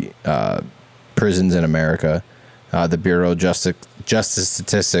the prisons in America, the Bureau of Justice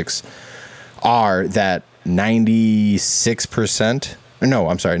statistics are that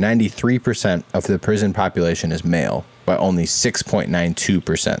 93% of the prison population is male, but only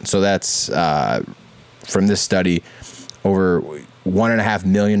 6.92%. So that's from this study, over 1.5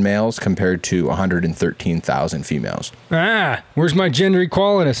 million males compared to 113,000 females. Where's my gender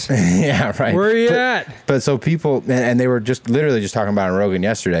equalists? Yeah, right. Where are you at? But so people, and they were just literally just talking about it on Rogan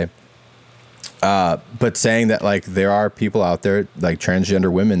yesterday, but saying that like there are people out there, like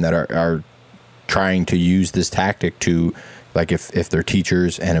transgender women, that are trying to use this tactic to, like, if they're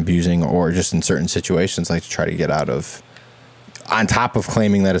teachers and abusing, or just in certain situations, like to try to get out of, on top of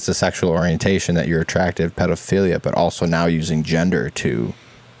claiming that it's a sexual orientation, that you're attractive, pedophilia, but also now using gender to,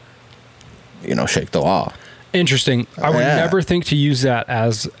 shake the law. Interesting. I would never think to use that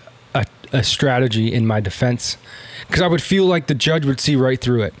as a strategy in my defense, because I would feel like the judge would see right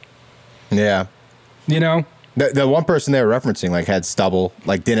through it. Yeah. The one person they were referencing, like, had stubble,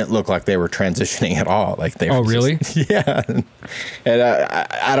 like, didn't look like they were transitioning at all. Like, they were really? Yeah. And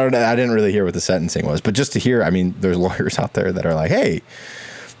I don't know. I didn't really hear what the sentencing was, but just to hear, I mean, there's lawyers out there that are like, hey,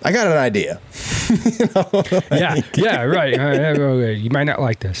 I got an idea. Yeah, right. Okay. You might not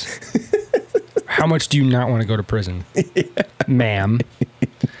like this. How much do you not want to go to prison, ma'am?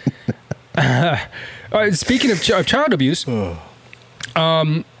 Speaking of child abuse,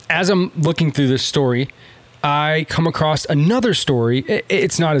 as I'm looking through this story, I come across another story.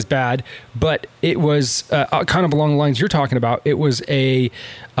 It's not as bad, but it was kind of along the lines you're talking about. It was I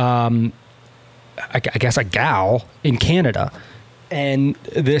guess a gal in Canada, and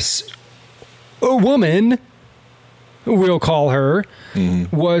this woman, we'll call her,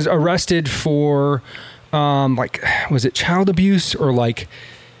 was arrested for was it child abuse, or like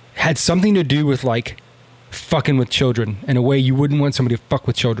had something to do with like fucking with children in a way you wouldn't want somebody to fuck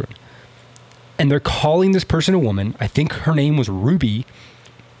with children. And they're calling this person a woman. I think her name was Ruby.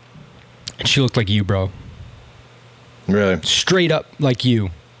 And she looked like you, bro. Really? Straight up like you.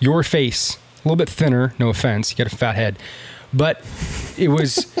 Your face. A little bit thinner, no offense. You got a fat head. but it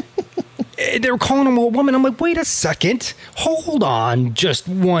was. They were calling him a woman. I'm like, wait a second, hold on, just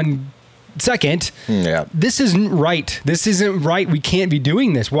 1 second. Yeah. This isn't right. This isn't right. We can't be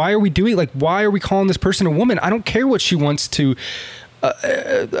doing this. Why are we doing, like, why are we calling this person a woman? I don't care what she wants to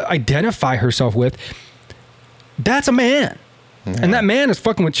identify herself with. That's a man. Yeah. And that man is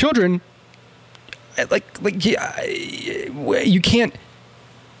fucking with children.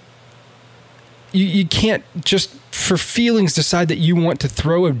 You can't just for feelings decide that you want to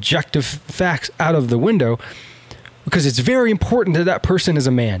throw objective facts out of the window, because it's very important that that person is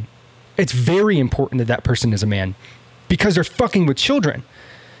a man. It's very important that that person is a man, because they're fucking with children.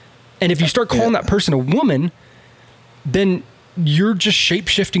 And if you start calling that person a woman, then you're just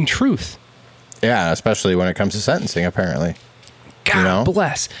shape-shifting truth. Yeah, especially when it comes to sentencing, apparently. God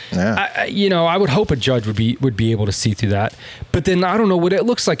bless. Yeah. I would hope a judge would be able to see through that. But then I don't know what it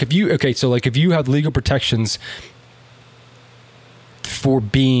looks like if you have legal protections for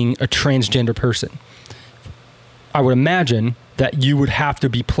being a transgender person. I would imagine that you would have to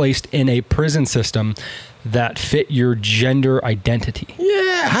be placed in a prison system that fit your gender identity.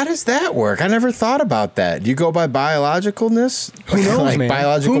 Yeah, how does that work? I never thought about that. Do you go by biologicalness? Who knows, like man?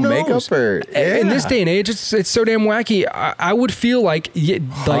 biological Who knows? makeup, or in this day and age, it's so damn wacky. I would feel like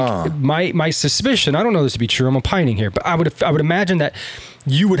my suspicion. I don't know this to be true. I'm opining here, but I would imagine that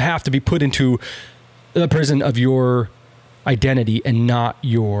you would have to be put into the prison of your identity and not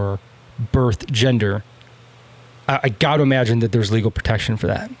your birth gender. I got to imagine that there's legal protection for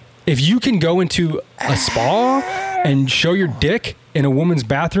that. If you can go into a spa and show your dick in a woman's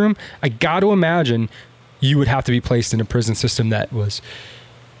bathroom, I got to imagine you would have to be placed in a prison system that was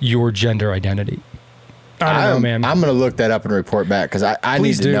your gender identity. I don't know, man. I'm going to look that up and report back, because I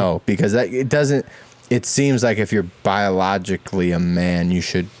need to know, because it seems like if you're biologically a man, you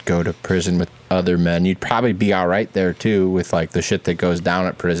should go to prison with other men. You'd probably be all right there too, with like the shit that goes down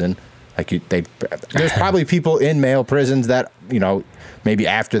at prison. There's probably people in male prisons that, maybe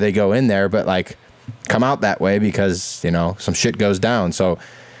after they go in there, but like come out that way because, some shit goes down. So,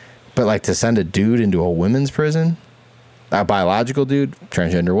 but like to send a dude into a women's prison, a biological dude,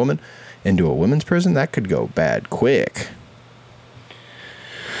 transgender woman, into a women's prison, that could go bad quick.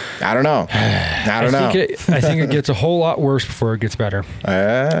 I don't know. I think it gets a whole lot worse before it gets better.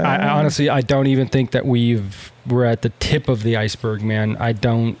 I honestly, I don't even think that we're at the tip of the iceberg, man. I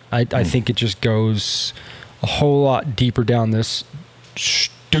think it just goes a whole lot deeper down this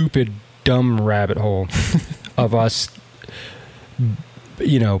stupid, dumb rabbit hole of us,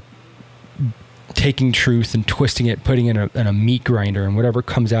 taking truth and twisting it, putting it in a meat grinder, and whatever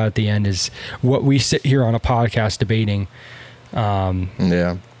comes out at the end is what we sit here on a podcast debating.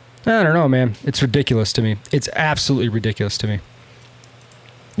 Yeah. I don't know, man. It's ridiculous to me. It's absolutely ridiculous to me.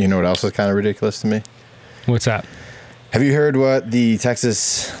 You know what else is kind of ridiculous to me? What's that? Have you heard what the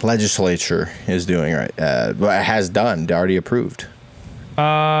Texas legislature is doing right? What it has done, already approved.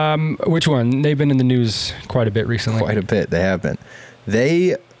 Which one? They've been in the news quite a bit recently. Quite a bit. They have been.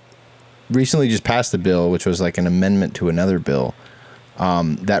 They recently just passed a bill, which was like an amendment to another bill,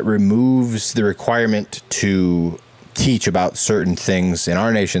 that removes the requirement to teach about certain things in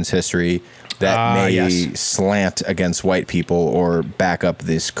our nation's history that may slant against white people or back up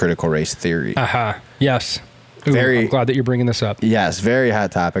this critical race theory. Yes. Ooh, I'm glad that you're bringing this up. Yes, very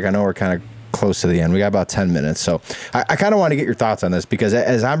hot topic. I know we're kind of close to the end. We got about 10 minutes. So I kind of want to get your thoughts on this, because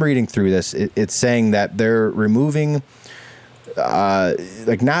as I'm reading through this, it's saying that they're removing,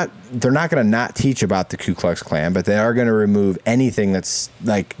 they're not going to not teach about the Ku Klux Klan, but they are going to remove anything that's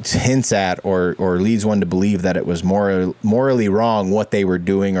like hints at or leads one to believe that it was morally wrong what they were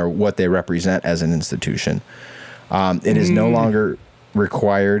doing or what they represent as an institution. It is no longer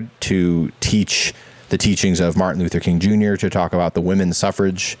required to teach the teachings of Martin Luther King Jr., to talk about the women's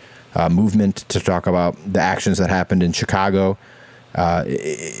suffrage movement, to talk about the actions that happened in Chicago. So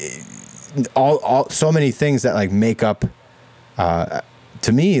many things that like make up,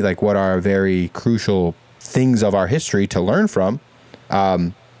 to me, like what are very crucial things of our history to learn from.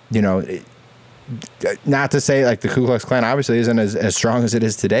 Not to say like the Ku Klux Klan obviously isn't as strong as it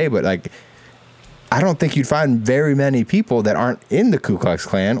is today, but like I don't think you'd find very many people that aren't in the Ku Klux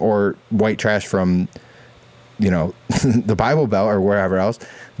Klan or white trash from, the Bible Belt or wherever else,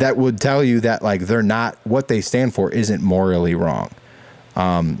 that would tell you that like they're not, what they stand for isn't morally wrong.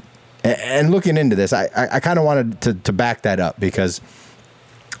 And looking into this, I kind of wanted to back that up, because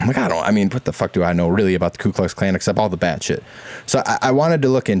I'm like, what the fuck do I know really about the Ku Klux Klan except all the bad shit? So I wanted to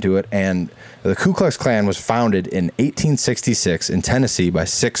look into it, and the Ku Klux Klan was founded in 1866 in Tennessee by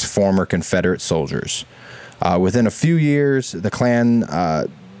 6 former Confederate soldiers. Within a few years, the Klan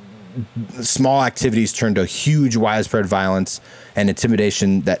small activities turned to huge widespread violence and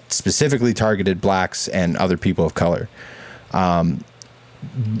intimidation that specifically targeted blacks and other people of color.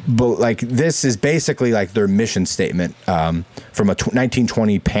 But like this is basically like their mission statement from a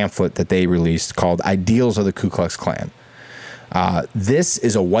 1920 pamphlet that they released called Ideals of the Ku Klux Klan. This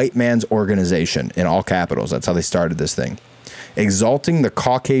is a white man's organization in all capitals. That's how they started this thing. Exalting the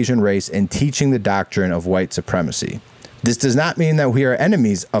Caucasian race and teaching the doctrine of white supremacy. This does not mean that we are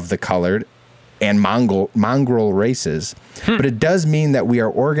enemies of the colored and mongrel races, but it does mean that we are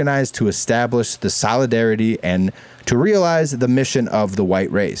organized to establish the solidarity and to realize the mission of the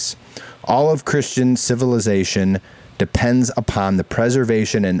white race. All of Christian civilization depends upon the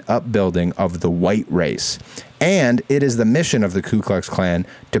preservation and upbuilding of the white race. And it is the mission of the Ku Klux Klan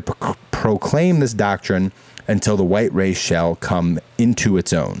to proclaim this doctrine until the white race shall come into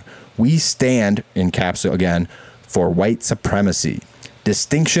its own. We stand, in caps again, for white supremacy.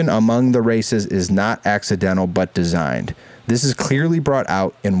 Distinction among the races is not accidental but designed. This is clearly brought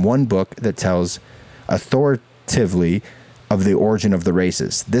out in one book that tells authoritatively of the origin of the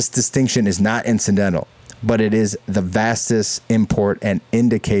races. This distinction is not incidental, but it is the vastest import and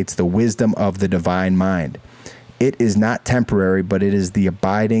indicates the wisdom of the divine mind. It is not temporary, but it is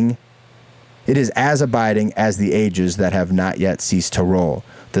as abiding as the ages that have not yet ceased to roll.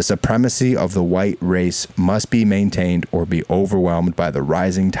 The supremacy of the white race must be maintained or be overwhelmed by the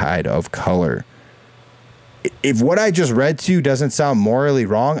rising tide of color. If what I just read to you doesn't sound morally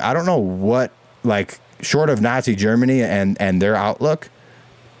wrong, I don't know what, like, short of Nazi Germany and their outlook,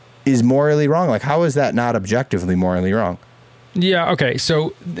 is morally wrong. Like, how is that not objectively morally wrong? Yeah, okay.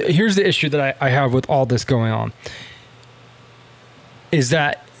 So here's the issue that I have with all this going on. Is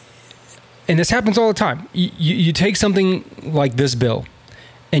that, and this happens all the time, you take something like this bill,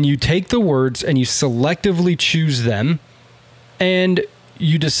 and you take the words and you selectively choose them, and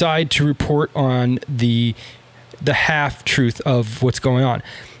you decide to report on the half truth of what's going on.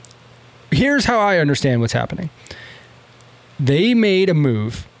 Here's how I understand what's happening. They made a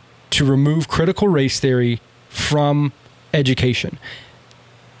move to remove critical race theory from education,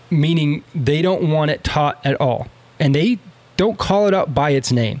 meaning they don't want it taught at all. And they don't call it out by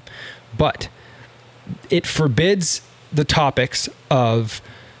its name, but it forbids the topics of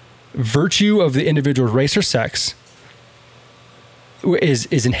virtue of the individual race or sex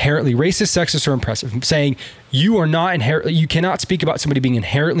is inherently racist, sexist, or oppressive, saying you are not inherently, you cannot speak about somebody being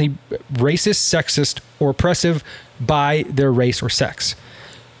inherently racist, sexist, or oppressive by their race or sex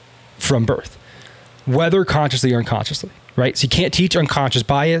from birth, whether consciously or unconsciously, right? So you can't teach unconscious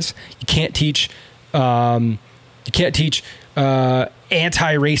bias. You can't teach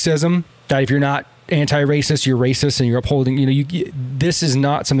anti-racism, that if you're not anti-racist, you're racist and you're upholding, this is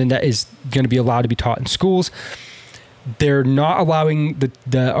not something that is going to be allowed to be taught in schools. They're not allowing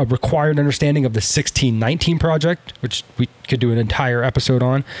a required understanding of the 1619 Project, which we could do an entire episode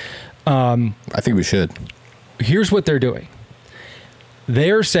on. I think we should. Here's what they're doing.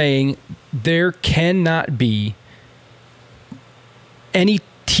 They're saying there cannot be any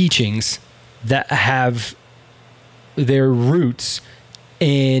teachings that have their roots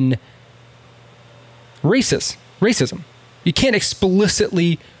in racism. You can't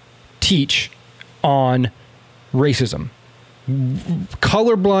explicitly teach on racism.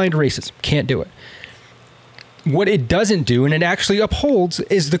 Colorblind racism. Can't do it. What it doesn't do, and it actually upholds,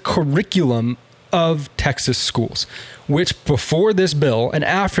 is the curriculum of Texas schools, which before this bill and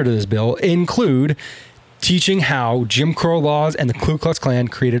after this bill include teaching how Jim Crow laws and the Ku Klux Klan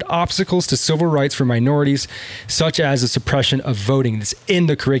created obstacles to civil rights for minorities, such as the suppression of voting. It's in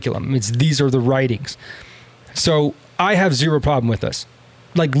the curriculum. These are the writings. So I have zero problem with this.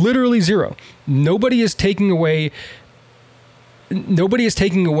 Like literally zero. Nobody is taking away the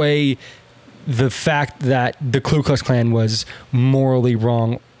fact that the Ku Klux Klan was morally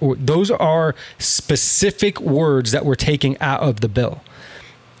wrong. Those are specific words that we're taking out of the bill.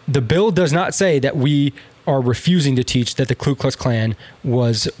 The bill does not say that we are refusing to teach that the Ku Klux Klan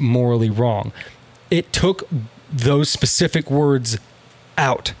was morally wrong. It took those specific words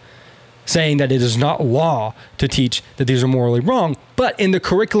out, saying that it is not law to teach that these are morally wrong, but in the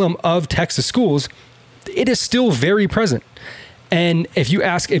curriculum of Texas schools, it is still very present. And if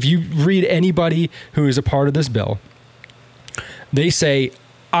you read anybody who is a part of this bill, they say,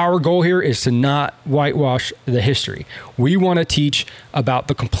 our goal here is to not whitewash the history. We want to teach about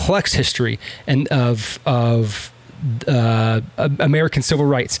the complex history and of American civil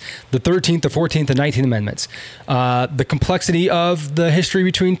rights, the 13th, the 14th, the 19th Amendments, the complexity of the history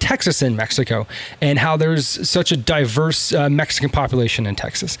between Texas and Mexico, and how there's such a diverse Mexican population in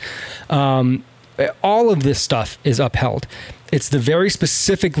Texas. All of this stuff is upheld. It's the very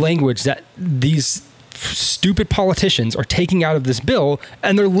specific language that these stupid politicians are taking out of this bill,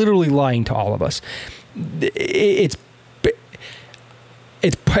 and they're literally lying to all of us. It's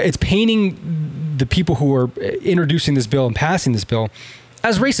painting the people who are introducing this bill and passing this bill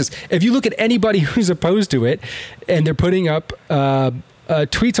as racist. If you look at anybody who's opposed to it, and they're putting up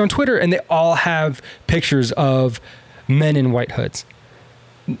tweets on Twitter, and they all have pictures of men in white hoods.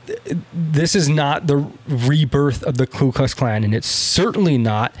 This is not the rebirth of the Ku Klux Klan, and it's certainly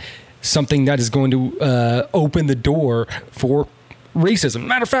not something that is going to open the door for racism.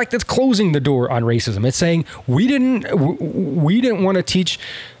 Matter of fact, it's closing the door on racism. It's saying we didn't want to teach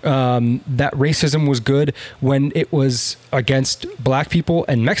that racism was good when it was against black people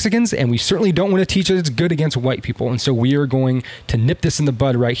and Mexicans, and we certainly don't want to teach that it's good against white people. And so we are going to nip this in the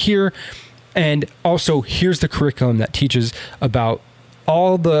bud right here. And also, here's the curriculum that teaches about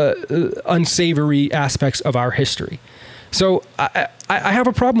all the unsavory aspects of our history. So I have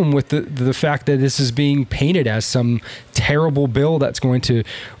a problem with the fact that this is being painted as some terrible bill that's going to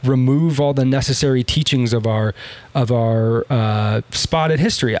remove all the necessary teachings of our spotted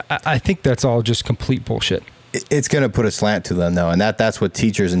history. I think that's all just complete bullshit. It's going to put a slant to them, though, and that's what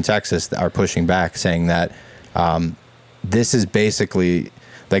teachers in Texas are pushing back, saying that this is basically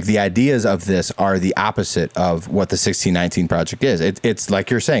like the ideas of this are the opposite of what the 1619 Project is. It's like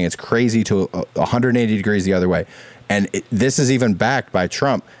you're saying, it's crazy to 180 degrees the other way. And this is even backed by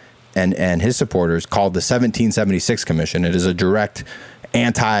Trump and his supporters, called the 1776 Commission. It is a direct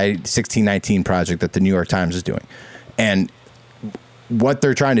anti-1619 project that the New York Times is doing. And what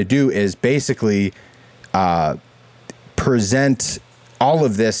they're trying to do is basically present all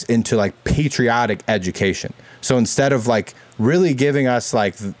of this into like patriotic education. So instead of like really giving us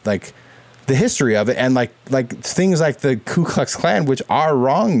like the history of it, and like things like the Ku Klux Klan, which are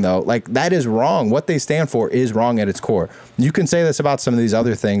wrong, though. Like, that is wrong. What they stand for is wrong at its core. You can say this about some of these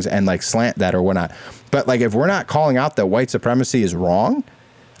other things and like slant that or whatnot. But like, if we're not calling out that white supremacy is wrong,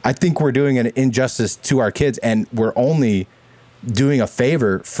 I think we're doing an injustice to our kids, and we're only doing a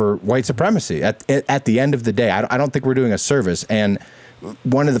favor for white supremacy at the end of the day. I don't think we're doing a service. And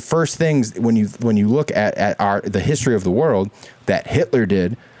one of the first things when you look at the history of the world that Hitler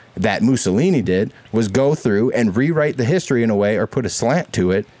did, that Mussolini did, was go through and rewrite the history in a way, or put a slant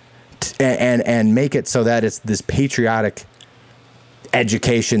to it, and make it so that it's this patriotic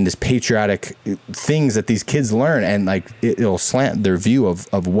education, this patriotic things that these kids learn, and like it'll slant their view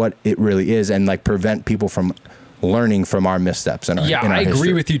of what it really is, and like prevent people from learning from our missteps in our I agree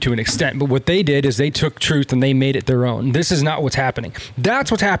history. with you to an extent, but what they did is they took truth and they made it their own. This is not what's happening.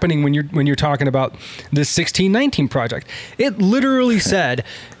 That's what's happening when you're talking about the 1619 Project. It literally said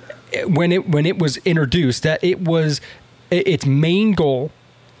when it was introduced that its main goal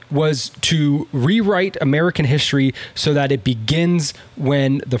was to rewrite American history so that it begins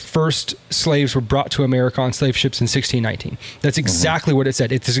when the first slaves were brought to America on slave ships in 1619. That's exactly what it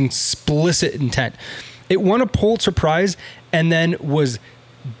said. It's an explicit intent. It won a Pulitzer Prize and then was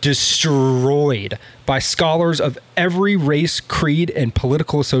destroyed by scholars of every race, creed, and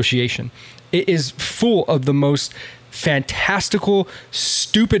political association. It is full of the most fantastical,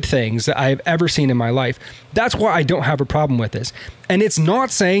 stupid things that I have ever seen in my life. That's why I don't have a problem with this. And it's not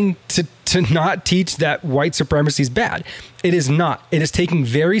saying to not teach that white supremacy is bad. It is not. It is taking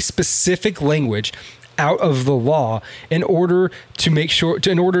very specific language out of the law in order so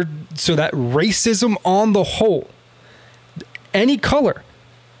that racism on the whole, any color,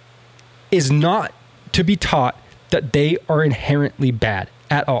 is not to be taught that they are inherently bad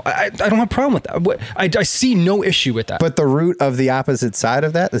at all. I don't have a problem with that. I see no issue with that. But the root of the opposite side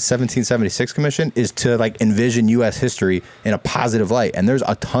of that, the 1776 Commission, is to like envision U.S. history in a positive light. And there's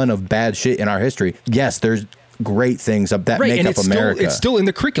a ton of bad shit in our history. Yes, there's great things that make up America. It's still in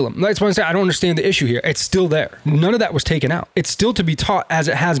the curriculum. That's why I say I don't understand the issue here. It's still there. None of that was taken out. It's still to be taught as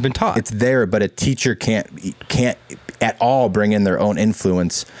it has been taught. It's there, but a teacher can't at all bring in their own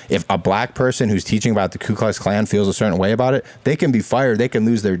influence. If a black person who's teaching about the Ku Klux Klan feels a certain way about it, they can be fired. They can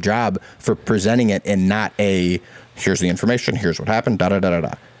lose their job for presenting it in not a, here's the information, here's what happened,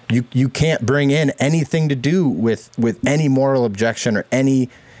 da-da-da-da-da. You can't bring in anything to do with any moral objection or any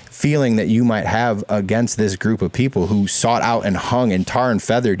feeling that you might have against this group of people who sought out and hung and tar and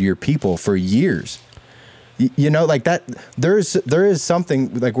feathered your people for years. You know, like that, there is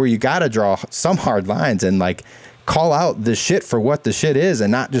something like where you got to draw some hard lines and like call out the shit for what the shit is,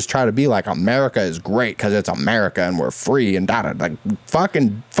 and not just try to be like, America is great because it's America and we're free and da. Like, fuck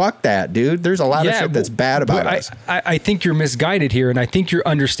that, dude. There's a lot of shit that's bad about us. I think you're misguided here, and I think you're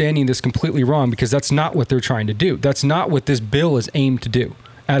understanding this completely wrong, because that's not what they're trying to do. That's not what this bill is aimed to do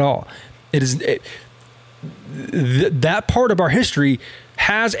at all. that part of our history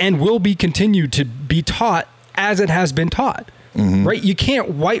has and will be continued to be taught as it has been taught, right? You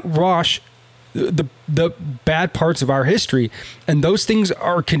can't whitewash the bad parts of our history, and those things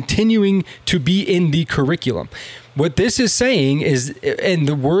are continuing to be in the curriculum. What this is saying is, and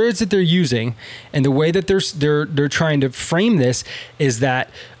the words that they're using and the way that they're trying to frame this is that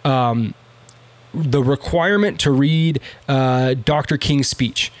the requirement to read Dr. King's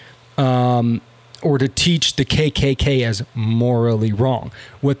speech or to teach the KKK as morally wrong.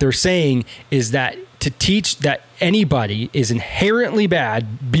 What they're saying is that to teach that anybody is inherently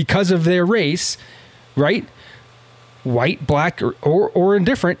bad because of their race, right? White, black, or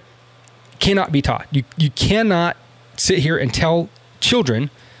indifferent, cannot be taught. You cannot sit here and tell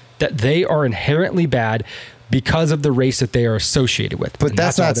children that they are inherently bad because of the race that they are associated with. But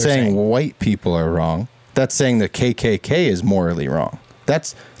that's not saying white people are wrong. That's saying the KKK is morally wrong.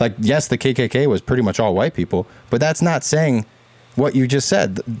 That's like, yes, the KKK was pretty much all white people, but that's not saying what you just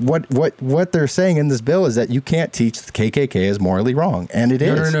said. What they're saying in this bill is that you can't teach the KKK is morally wrong, and it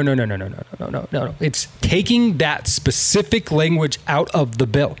is. No. It's taking that specific language out of the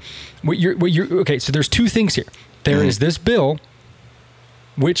bill. Okay, so there's two things here. There is this bill,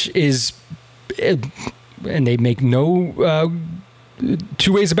 which is, and they make no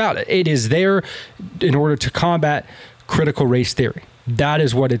two ways about it. It is there in order to combat critical race theory. That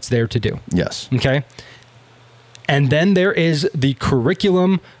is what it's there to do. Yes. Okay. And then there is the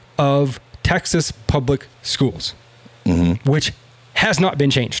curriculum of Texas public schools, which has not been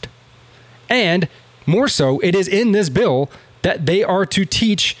changed. And more so, it is in this bill that they are to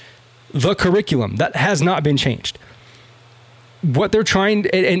teach the curriculum. That has not been changed. What they're trying,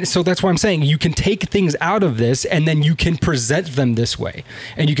 and so that's why I'm saying you can take things out of this and then you can present them this way.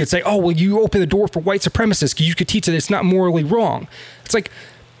 And you could say, oh, well, you open the door for white supremacists because you could teach that it's not morally wrong. It's like,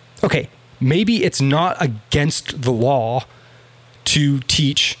 okay, maybe it's not against the law to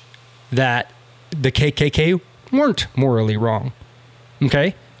teach that the KKK weren't morally wrong.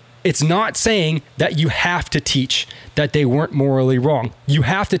 Okay? It's not saying that you have to teach that they weren't morally wrong. You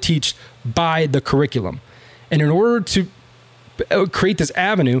have to teach by the curriculum. And in order to create this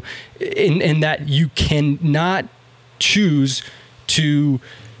avenue in that you cannot choose to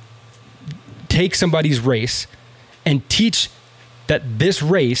take somebody's race and teach that this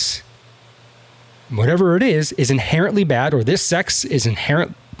race, whatever it is inherently bad, or this sex is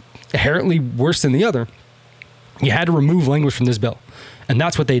inherently worse than the other, you had to remove language from this bill. And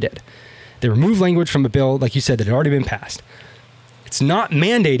that's what they did. They removed language from a bill, like you said, that had already been passed. It's not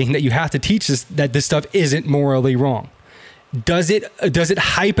mandating that you have to teach this, that this stuff isn't morally wrong. Does it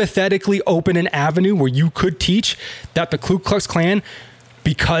hypothetically open an avenue where you could teach that the Ku Klux Klan,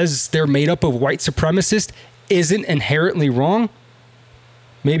 because they're made up of white supremacists, isn't inherently wrong?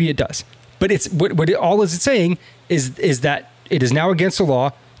 Maybe it does. But it's all is it saying is that it is now against the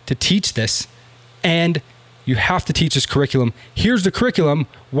law to teach this, and you have to teach this curriculum. Here's the curriculum,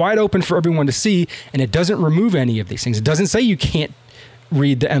 wide open for everyone to see, and it doesn't remove any of these things. It doesn't say you can't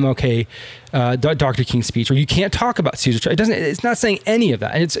read the MLK, Dr. King's speech, or you can't talk about Caesar. It's not saying any of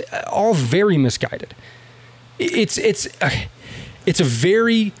that. And it's all very misguided. It's a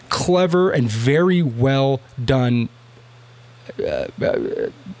very clever and very well done.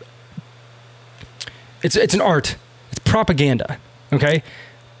 It's an art. It's propaganda. Okay.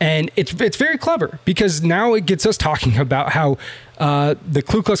 And it's very clever because now it gets us talking about how the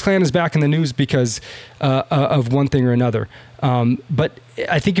Ku Klux Klan is back in the news because of one thing or another. But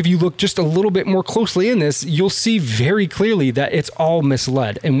I think if you look just a little bit more closely in this, you'll see very clearly that it's all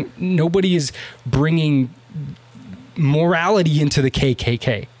misled, and nobody is bringing morality into the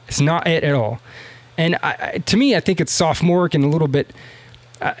KKK. It's not it at all. And to me, I think it's sophomoric and a little bit.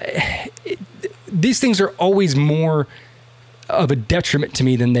 These things are always more of a detriment to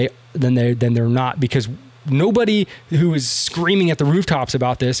me than they're not, because nobody who is screaming at the rooftops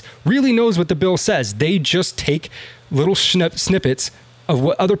about this really knows what the bill says. They just take little snippets of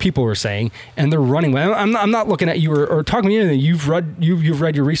what other people are saying and they're running with it. I'm not looking at you or talking to you anything. You've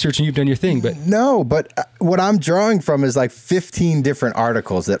read your research and you've done your thing, but no. But what I'm drawing from is like 15 different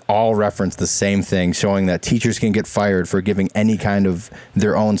articles that all reference the same thing, showing that teachers can get fired for giving any kind of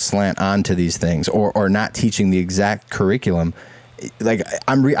their own slant onto these things or not teaching the exact curriculum. Like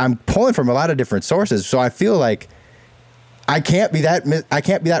I'm pulling from a lot of different sources, so I feel like I can't be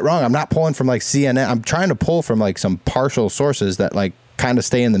that wrong. I'm not pulling from like CNN. I'm trying to pull from like some partial sources that like kind of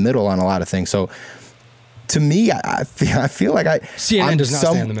stay in the middle on a lot of things. So to me, I feel like CNN does not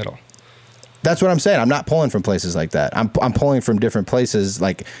stay in the middle. That's what I'm saying. I'm not pulling from places like that. I'm pulling from different places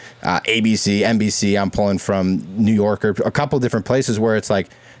like ABC, NBC. I'm pulling from New Yorker, a couple different places where it's like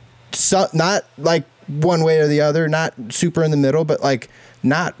not like one way or the other, not super in the middle, but like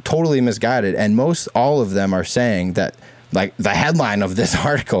not totally misguided. And most all of them are saying that, like the headline of this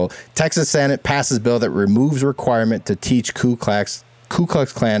article, Texas Senate passes bill that removes requirement to teach Ku Klux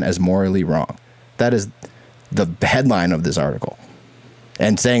Klan as morally wrong. That is the headline of this article.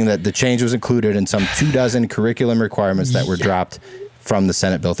 And saying that the change was included in some 24 curriculum requirements that were dropped from the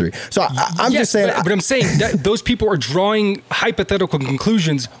Senate Bill 3. So I'm just saying. But I'm saying that those people are drawing hypothetical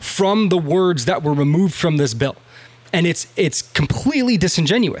conclusions from the words that were removed from this bill. And it's completely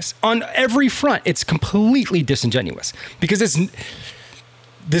disingenuous. On every front, it's completely disingenuous. Because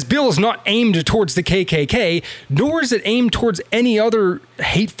this bill is not aimed towards the KKK, nor is it aimed towards any other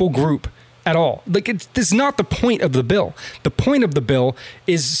hateful group at all. Like, this is not the point of the bill. The point of the bill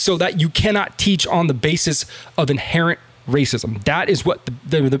is so that you cannot teach on the basis of inherent racism. That is what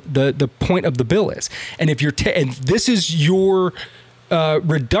the point of the bill is. And if you're and this is your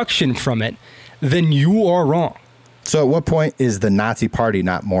reduction from it, then you are wrong. So at what point is the Nazi Party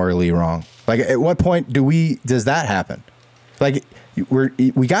not morally wrong? Like, at what point does that happen? Like,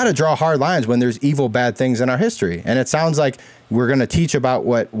 we got to draw hard lines when there's evil, bad things in our history. And it sounds like we're going to teach about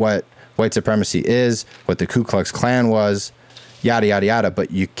what white supremacy is, what the Ku Klux Klan was, yada, yada, yada. But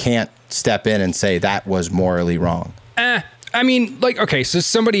you can't step in and say that was morally wrong. I mean, like, okay, so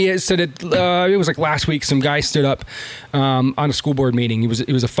somebody has said it. It was like last week. Some guy stood up on a school board meeting. He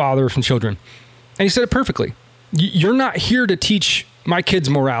was a father of some children, and he said it perfectly. You're not here to teach my kids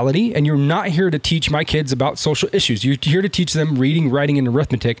morality, and you're not here to teach my kids about social issues. You're here to teach them reading, writing, and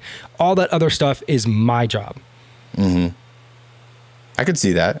arithmetic. All that other stuff is my job. Mm-hmm. I can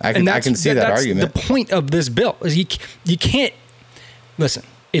see that. I can see that argument. The point of this bill is you can't listen.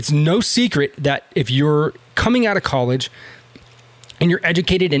 It's no secret that if you're coming out of college and you're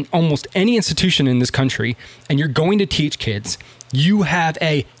educated in almost any institution in this country, and you're going to teach kids, you have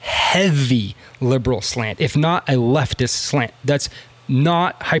a heavy liberal slant, if not a leftist slant. That's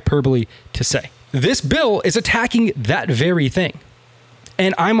not hyperbole to say. This bill is attacking that very thing.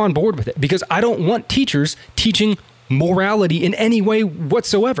 And I'm on board with it because I don't want teachers teaching morality in any way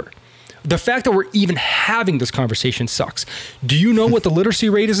whatsoever. The fact that we're even having this conversation sucks. Do you know what the literacy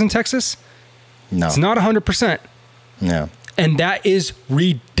rate is in Texas? No. It's not 100%. No. And that is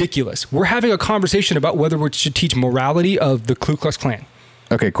ridiculous. We're having a conversation about whether we should teach morality of the Ku Klux Klan.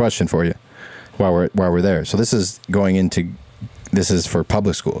 Okay, question for you while we're there. So this is for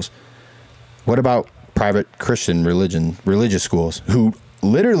public schools. What about private Christian religious schools who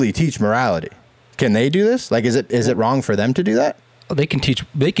literally teach morality? Can they do this? Like, is it wrong for them to do that? They can teach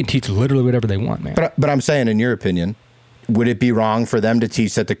literally whatever they want, man. But I'm saying, in your opinion, would it be wrong for them to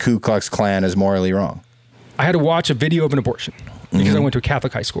teach that the Ku Klux Klan is morally wrong? I had to watch a video of an abortion because I went to a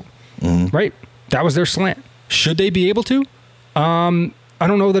Catholic high school, right? That was their slant. Should they be able to? I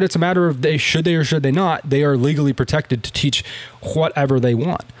don't know that it's a matter of should they or should they not. They are legally protected to teach whatever they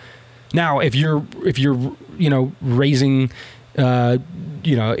want. Now, if you're raising,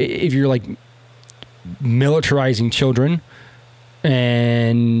 if you're like militarizing children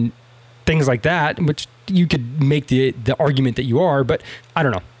and things like that, which you could make the argument that you are, but I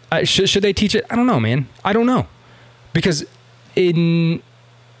don't know. Should they teach it? I don't know, man. I don't know. Because when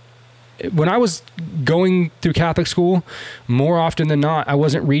I was going through Catholic school, more often than not, I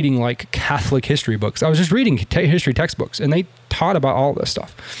wasn't reading like Catholic history books. I was just reading history textbooks, and they taught about all this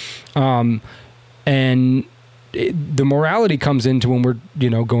stuff. The morality comes into when we're,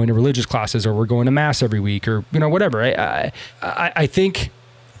 going to religious classes, or we're going to mass every week, or, whatever. I think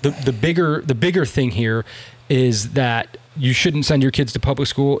the bigger thing here is that you shouldn't send your kids to public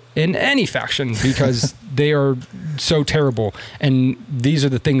school in any faction because they are so terrible. And these are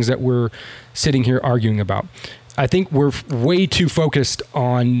the things that we're sitting here arguing about. I think we're way too focused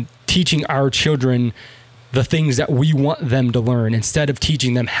on teaching our children the things that we want them to learn instead of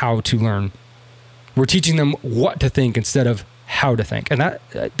teaching them how to learn. We're teaching them what to think instead of how to think. And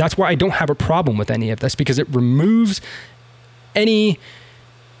that's why I don't have a problem with any of this, because it removes any,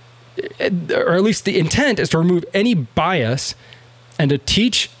 or at least the intent is to remove any bias and to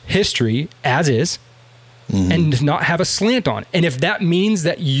teach history as is and not have a slant on it. And if that means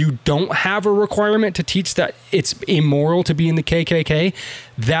that you don't have a requirement to teach that it's immoral to be in the KKK,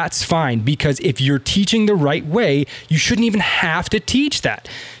 that's fine. Because if you're teaching the right way, you shouldn't even have to teach that.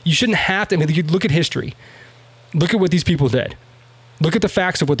 You shouldn't have to. I mean, you look at history. Look at what these people did. Look at the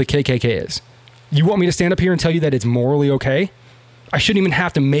facts of what the KKK is. You want me to stand up here and tell you that it's morally okay? I shouldn't even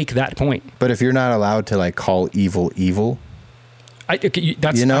have to make that point. But if you're not allowed to like call evil, I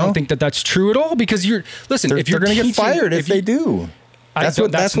don't think that's true at all, because if you're going to get fired if they do. That's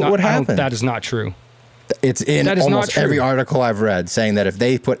what would happen. That is not true. It's in That is not almost true. every article I've read saying that if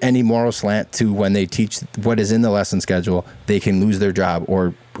they put any moral slant to when they teach what is in the lesson schedule, they can lose their job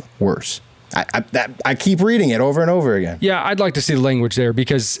or worse. I keep reading it over and over again. Yeah, I'd like to see the language there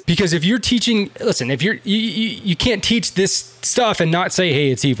because if you're teaching, listen, if you can't teach this stuff and not say,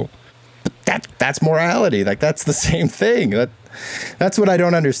 hey, it's evil. That's morality. Like, that's the same thing. That's what I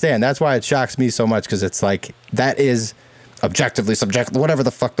don't understand. That's why it shocks me so much, because it's like, that is objectively subjective, whatever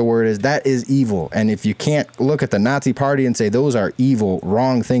the fuck the word is, that is evil. And if you can't look at the Nazi party and say those are evil,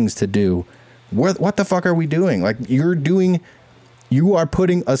 wrong things to do, what the fuck are we doing? Like, you are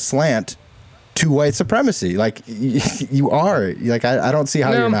putting a slant to white supremacy. Like, you are. Like, I don't see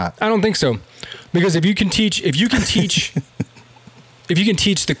how you're not. I don't think so. Because if you can teach if you can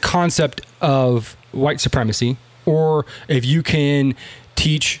teach the concept of white supremacy, or if you can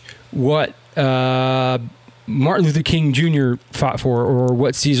teach what Martin Luther King Jr. fought for, or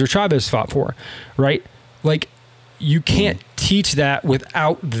what Cesar Chavez fought for, right? Like, you can't teach that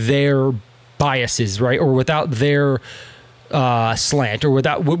without their biases, right? Or without their slant, or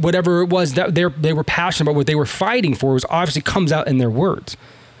without whatever it was that they were passionate about, what they were fighting for, was obviously comes out in their words.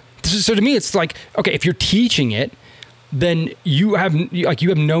 So to me, it's like, okay, if you're teaching it, then you have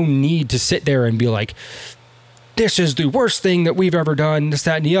no need to sit there and be like, this is the worst thing that we've ever done, this,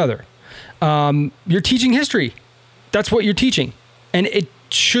 that, and the other. You're teaching history. That's what you're teaching. And it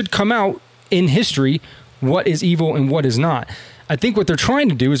should come out in history what is evil and what is not. I think what they're trying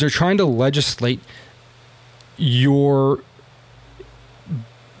to do is they're trying to legislate the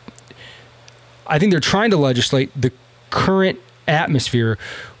current atmosphere,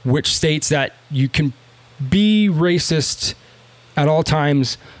 which states that you can be racist at all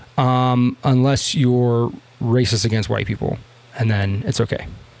times unless you're racist against white people, and then it's okay.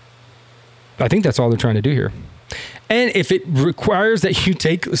 I think that's all they're trying to do here. And if it requires that you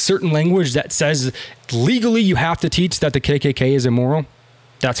take a certain language that says legally you have to teach that the KKK is immoral,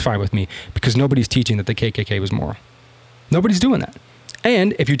 that's fine with me, because nobody's teaching that the KKK was moral. Nobody's doing that.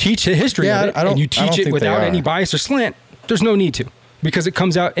 And if you teach the history of it, and you teach it without any bias or slant, there's no need to, because it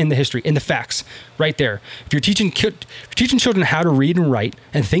comes out in the history, in the facts, right there. If you're teaching children how to read and write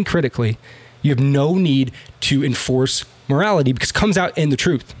and think critically, you have no need to enforce morality, because it comes out in the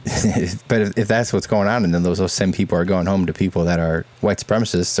truth. But if that's what's going on, and then those same people are going home to people that are white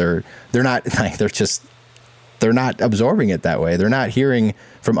supremacists, or they're not absorbing it that way. They're not hearing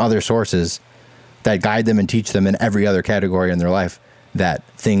from other sources that guide them and teach them in every other category in their life that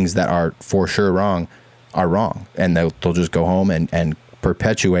things that are for sure wrong are wrong. And they'll just go home and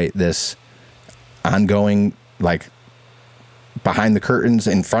perpetuate this ongoing, like, behind the curtains,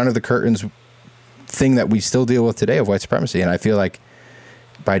 in front of the curtains thing that we still deal with today of white supremacy. And I feel like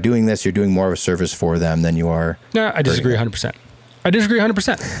by doing this, you're doing more of a service for them than you are. No, I disagree 100%. I disagree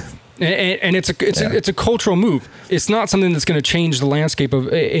 100%. And it's a cultural move. It's not something that's going to change the landscape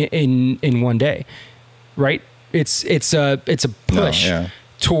of in one day, right? It's a push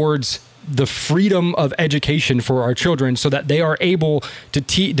towards the freedom of education for our children, so that they are able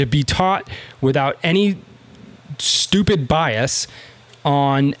to be taught without any stupid bias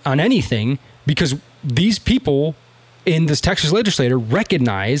on anything, because these people in this Texas legislature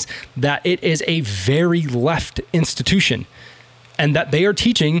recognize that it is a very left institution, and that they are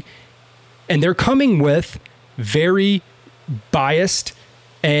teaching, and they're coming with very biased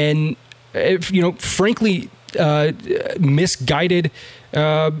and, frankly, misguided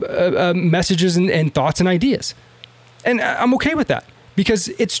messages and thoughts and ideas. And I'm okay with that, because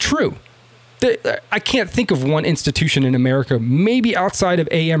it's true. I can't think of one institution in America, maybe outside of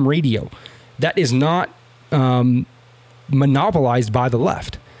AM radio, that is not monopolized by the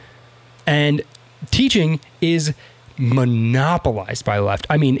left. And teaching is monopolized by the left.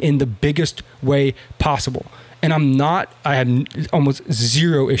 I mean, in the biggest way possible. And I have almost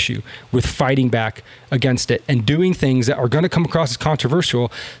zero issue with fighting back against it and doing things that are going to come across as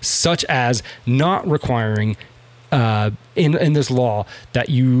controversial, such as not requiring in this law that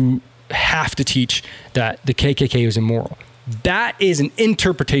you have to teach that the KKK is immoral. That is an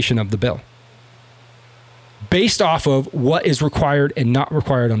interpretation of the bill based off of what is required and not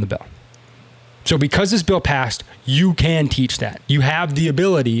required on the bill. So because this bill passed, you can teach that. You have the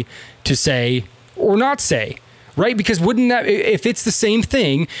ability to say or not say, right? Because wouldn't that, if it's the same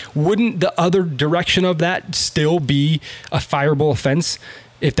thing, wouldn't the other direction of that still be a fireable offense?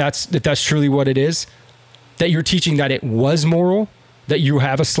 If that's truly what it is, that you're teaching that it was moral, that you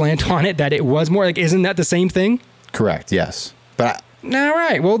have a slant on it, that it was more, like, isn't that the same thing? Correct. Yes. But all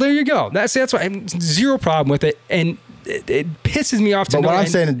right. Well, there you go. That's why I have zero problem with it. And it pisses me off to But no what I'm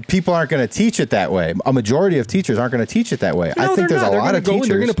end. saying, people aren't going to teach it that way. A majority of teachers aren't going to teach it that way. No, I think there's a lot of teachers.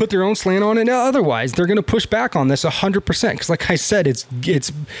 They're going to put their own slant on it. Otherwise, they're going to push back on this 100%. Because, like I said, it's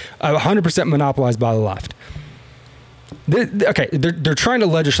 100% monopolized by the left. They're trying to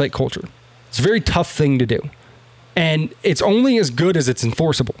legislate culture. It's a very tough thing to do, and it's only as good as it's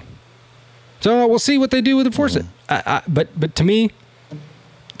enforceable. So we'll see what they do with enforce it. But to me,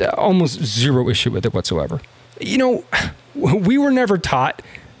 almost zero issue with it whatsoever. You know, we were never taught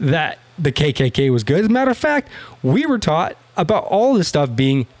that the KKK was good. As a matter of fact, we were taught about all this stuff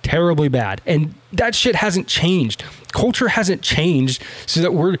being terribly bad. And that shit hasn't changed. Culture hasn't changed so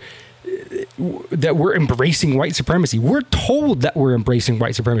that we're embracing white supremacy. We're told that we're embracing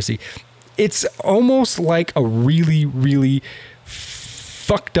white supremacy. It's almost like a really, really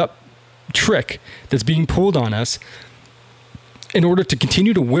fucked up trick that's being pulled on us in order to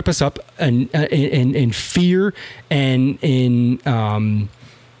continue to whip us up in fear and in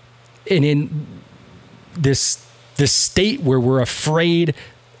this state where we're afraid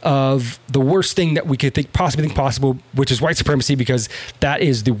of the worst thing that we could possibly think possible, which is white supremacy, because that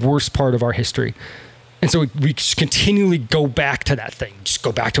is the worst part of our history. And so we just continually go back to that thing. Just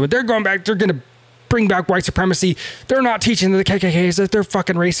go back to it. They're going to bring back white supremacy. They're not teaching the KKK that they're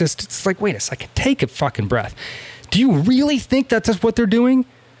fucking racist. It's like, wait a second, take a fucking breath. Do you really think that's what they're doing?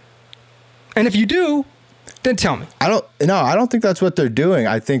 And if you do, then tell me. I don't think that's what they're doing.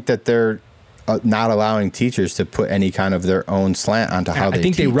 I think that they're not allowing teachers to put any kind of their own slant onto how they teach. I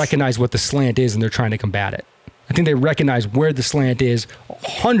think they recognize what the slant is and they're trying to combat it. I think they recognize where the slant is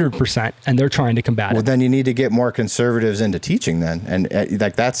 100% and they're trying to combat it. Well, then you need to get more conservatives into teaching then. And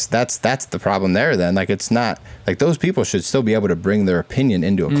like that's the problem there then. Like it's not like those people should still be able to bring their opinion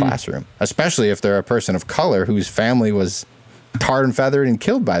into a classroom, especially if they're a person of color whose family was tarred and feathered and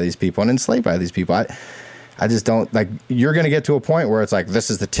killed by these people and enslaved by these people. I just don't like. You're going to get to a point where it's like this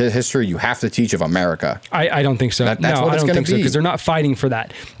is the history you have to teach of America. I don't think so. That's what it's going to be because they're not fighting for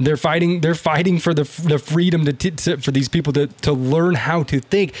that. They're fighting for the freedom for these people to learn how to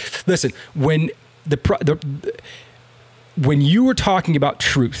think. Listen, when you were talking about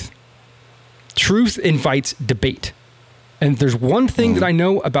truth invites debate. And if there's one thing that I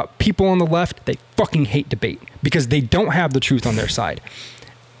know about people on the left, they fucking hate debate because they don't have the truth on their side.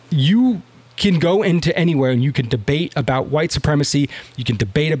 You can go into anywhere and you can debate about white supremacy. You can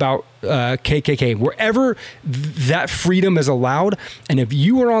debate about KKK, wherever that freedom is allowed. And if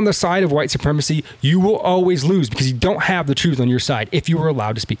you are on the side of white supremacy, you will always lose because you don't have the truth on your side if you were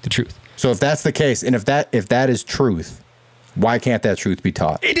allowed to speak the truth. So if that's the case, and if that is truth, why can't that truth be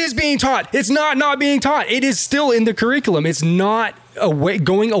taught? It is being taught. It's not being taught. It is still in the curriculum. It's not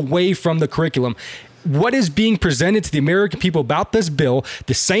going away from the curriculum. What is being presented to the American people about this bill,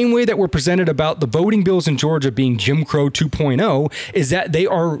 the same way that we're presented about the voting bills in Georgia being Jim Crow 2.0, is that they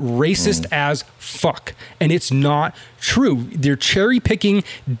are racist as fuck. And it's not true. They're cherry picking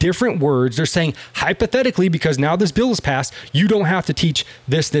different words. They're saying, hypothetically, because now this bill is passed, you don't have to teach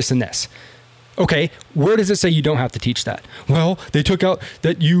this, this, and this. Okay, where does it say you don't have to teach that? Well, they took out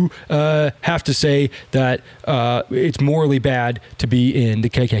that you have to say that it's morally bad to be in the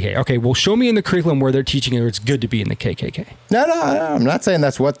KKK. Okay, well, show me in the curriculum where they're teaching it, it's good to be in the KKK. No, I'm not saying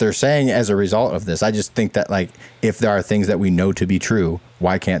that's what they're saying as a result of this. I just think that, like, if there are things that we know to be true,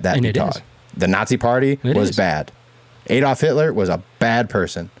 why can't that be taught? The Nazi Party was bad. Adolf Hitler was a bad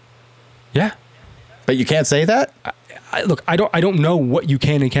person. Yeah. But you can't say that? Look, I don't know what you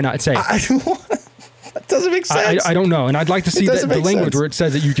can and cannot say. That doesn't make sense. I don't know, and I'd like to see the language where it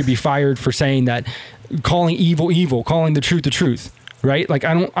says that you could be fired for saying that, calling evil, calling the truth, right? Like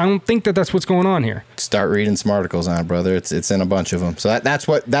I don't think that that's what's going on here. Start reading some articles on it, brother. It's in a bunch of them. So that's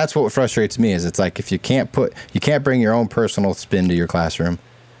what frustrates me is it's like if you can't bring your own personal spin to your classroom.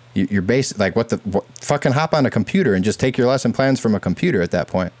 You're basically like fucking hop on a computer and just take your lesson plans from a computer at that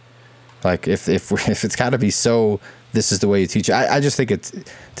point. Like if it's got to be so. This is the way you teach. I just think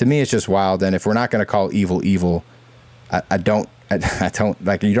to me, it's just wild. And if we're not going to call evil, I don't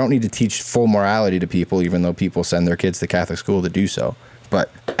like, you don't need to teach full morality to people, even though people send their kids to Catholic school to do so.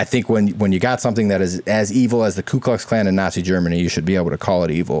 But I think when you got something that is as evil as the Ku Klux Klan in Nazi Germany, you should be able to call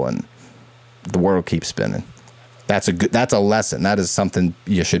it evil and the world keeps spinning. That's a lesson. That is something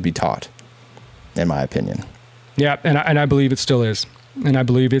you should be taught, in my opinion. Yeah. And I believe it still is. And I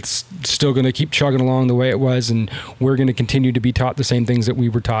believe it's still going to keep chugging along the way it was, and we're going to continue to be taught the same things that we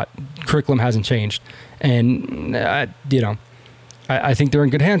were taught. Curriculum hasn't changed. And, I think they're in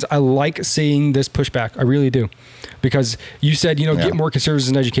good hands. I like seeing this pushback. I really do. Because you said, get more conservatives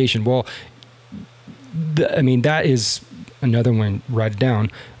in education. Well, that is another one, write it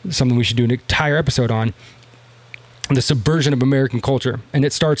down, something we should do an entire episode on. the subversion of American culture, and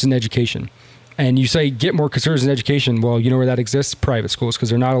it starts in education. And you say get more conservatives in education. Well, you know where that exists? Private schools, because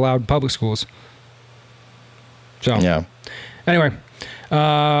they're not allowed in public schools. So Yeah. Anyway,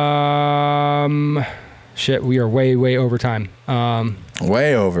 shit, we are way over time.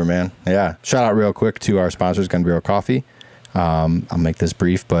 Way over, man. Yeah. Shout out real quick to our sponsors, Gun Barrel Coffee. I'll make this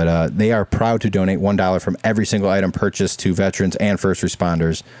brief, but they are proud to donate $1 from every single item purchased to veterans and first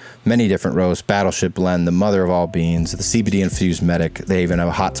responders. Many different roasts, Battleship Blend, the mother of all beans, the CBD infused medic. They even have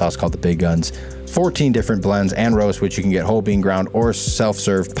a hot sauce called the Big Guns. 14 different blends and roasts, which you can get whole bean ground or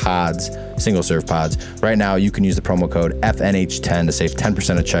self-serve pods, single-serve pods. Right now, you can use the promo code FNH10 to save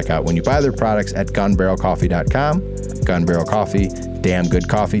 10% at checkout when you buy their products at gunbarrelcoffee.com. Gun Barrel Coffee, damn good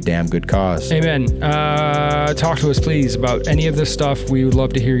coffee, damn good cause. Amen. Talk to us, please, about any of this stuff. We would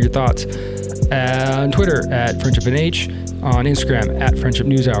love to hear your thoughts. On Twitter at FriendshipNH, on Instagram at Friendship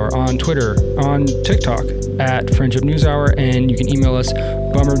News Hour, on Twitter, on TikTok at Friendship News Hour, and you can email us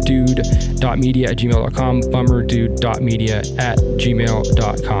bummerdude.media@gmail.com,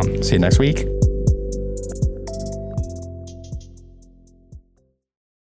 bummerdude.media@gmail.com. See you next week.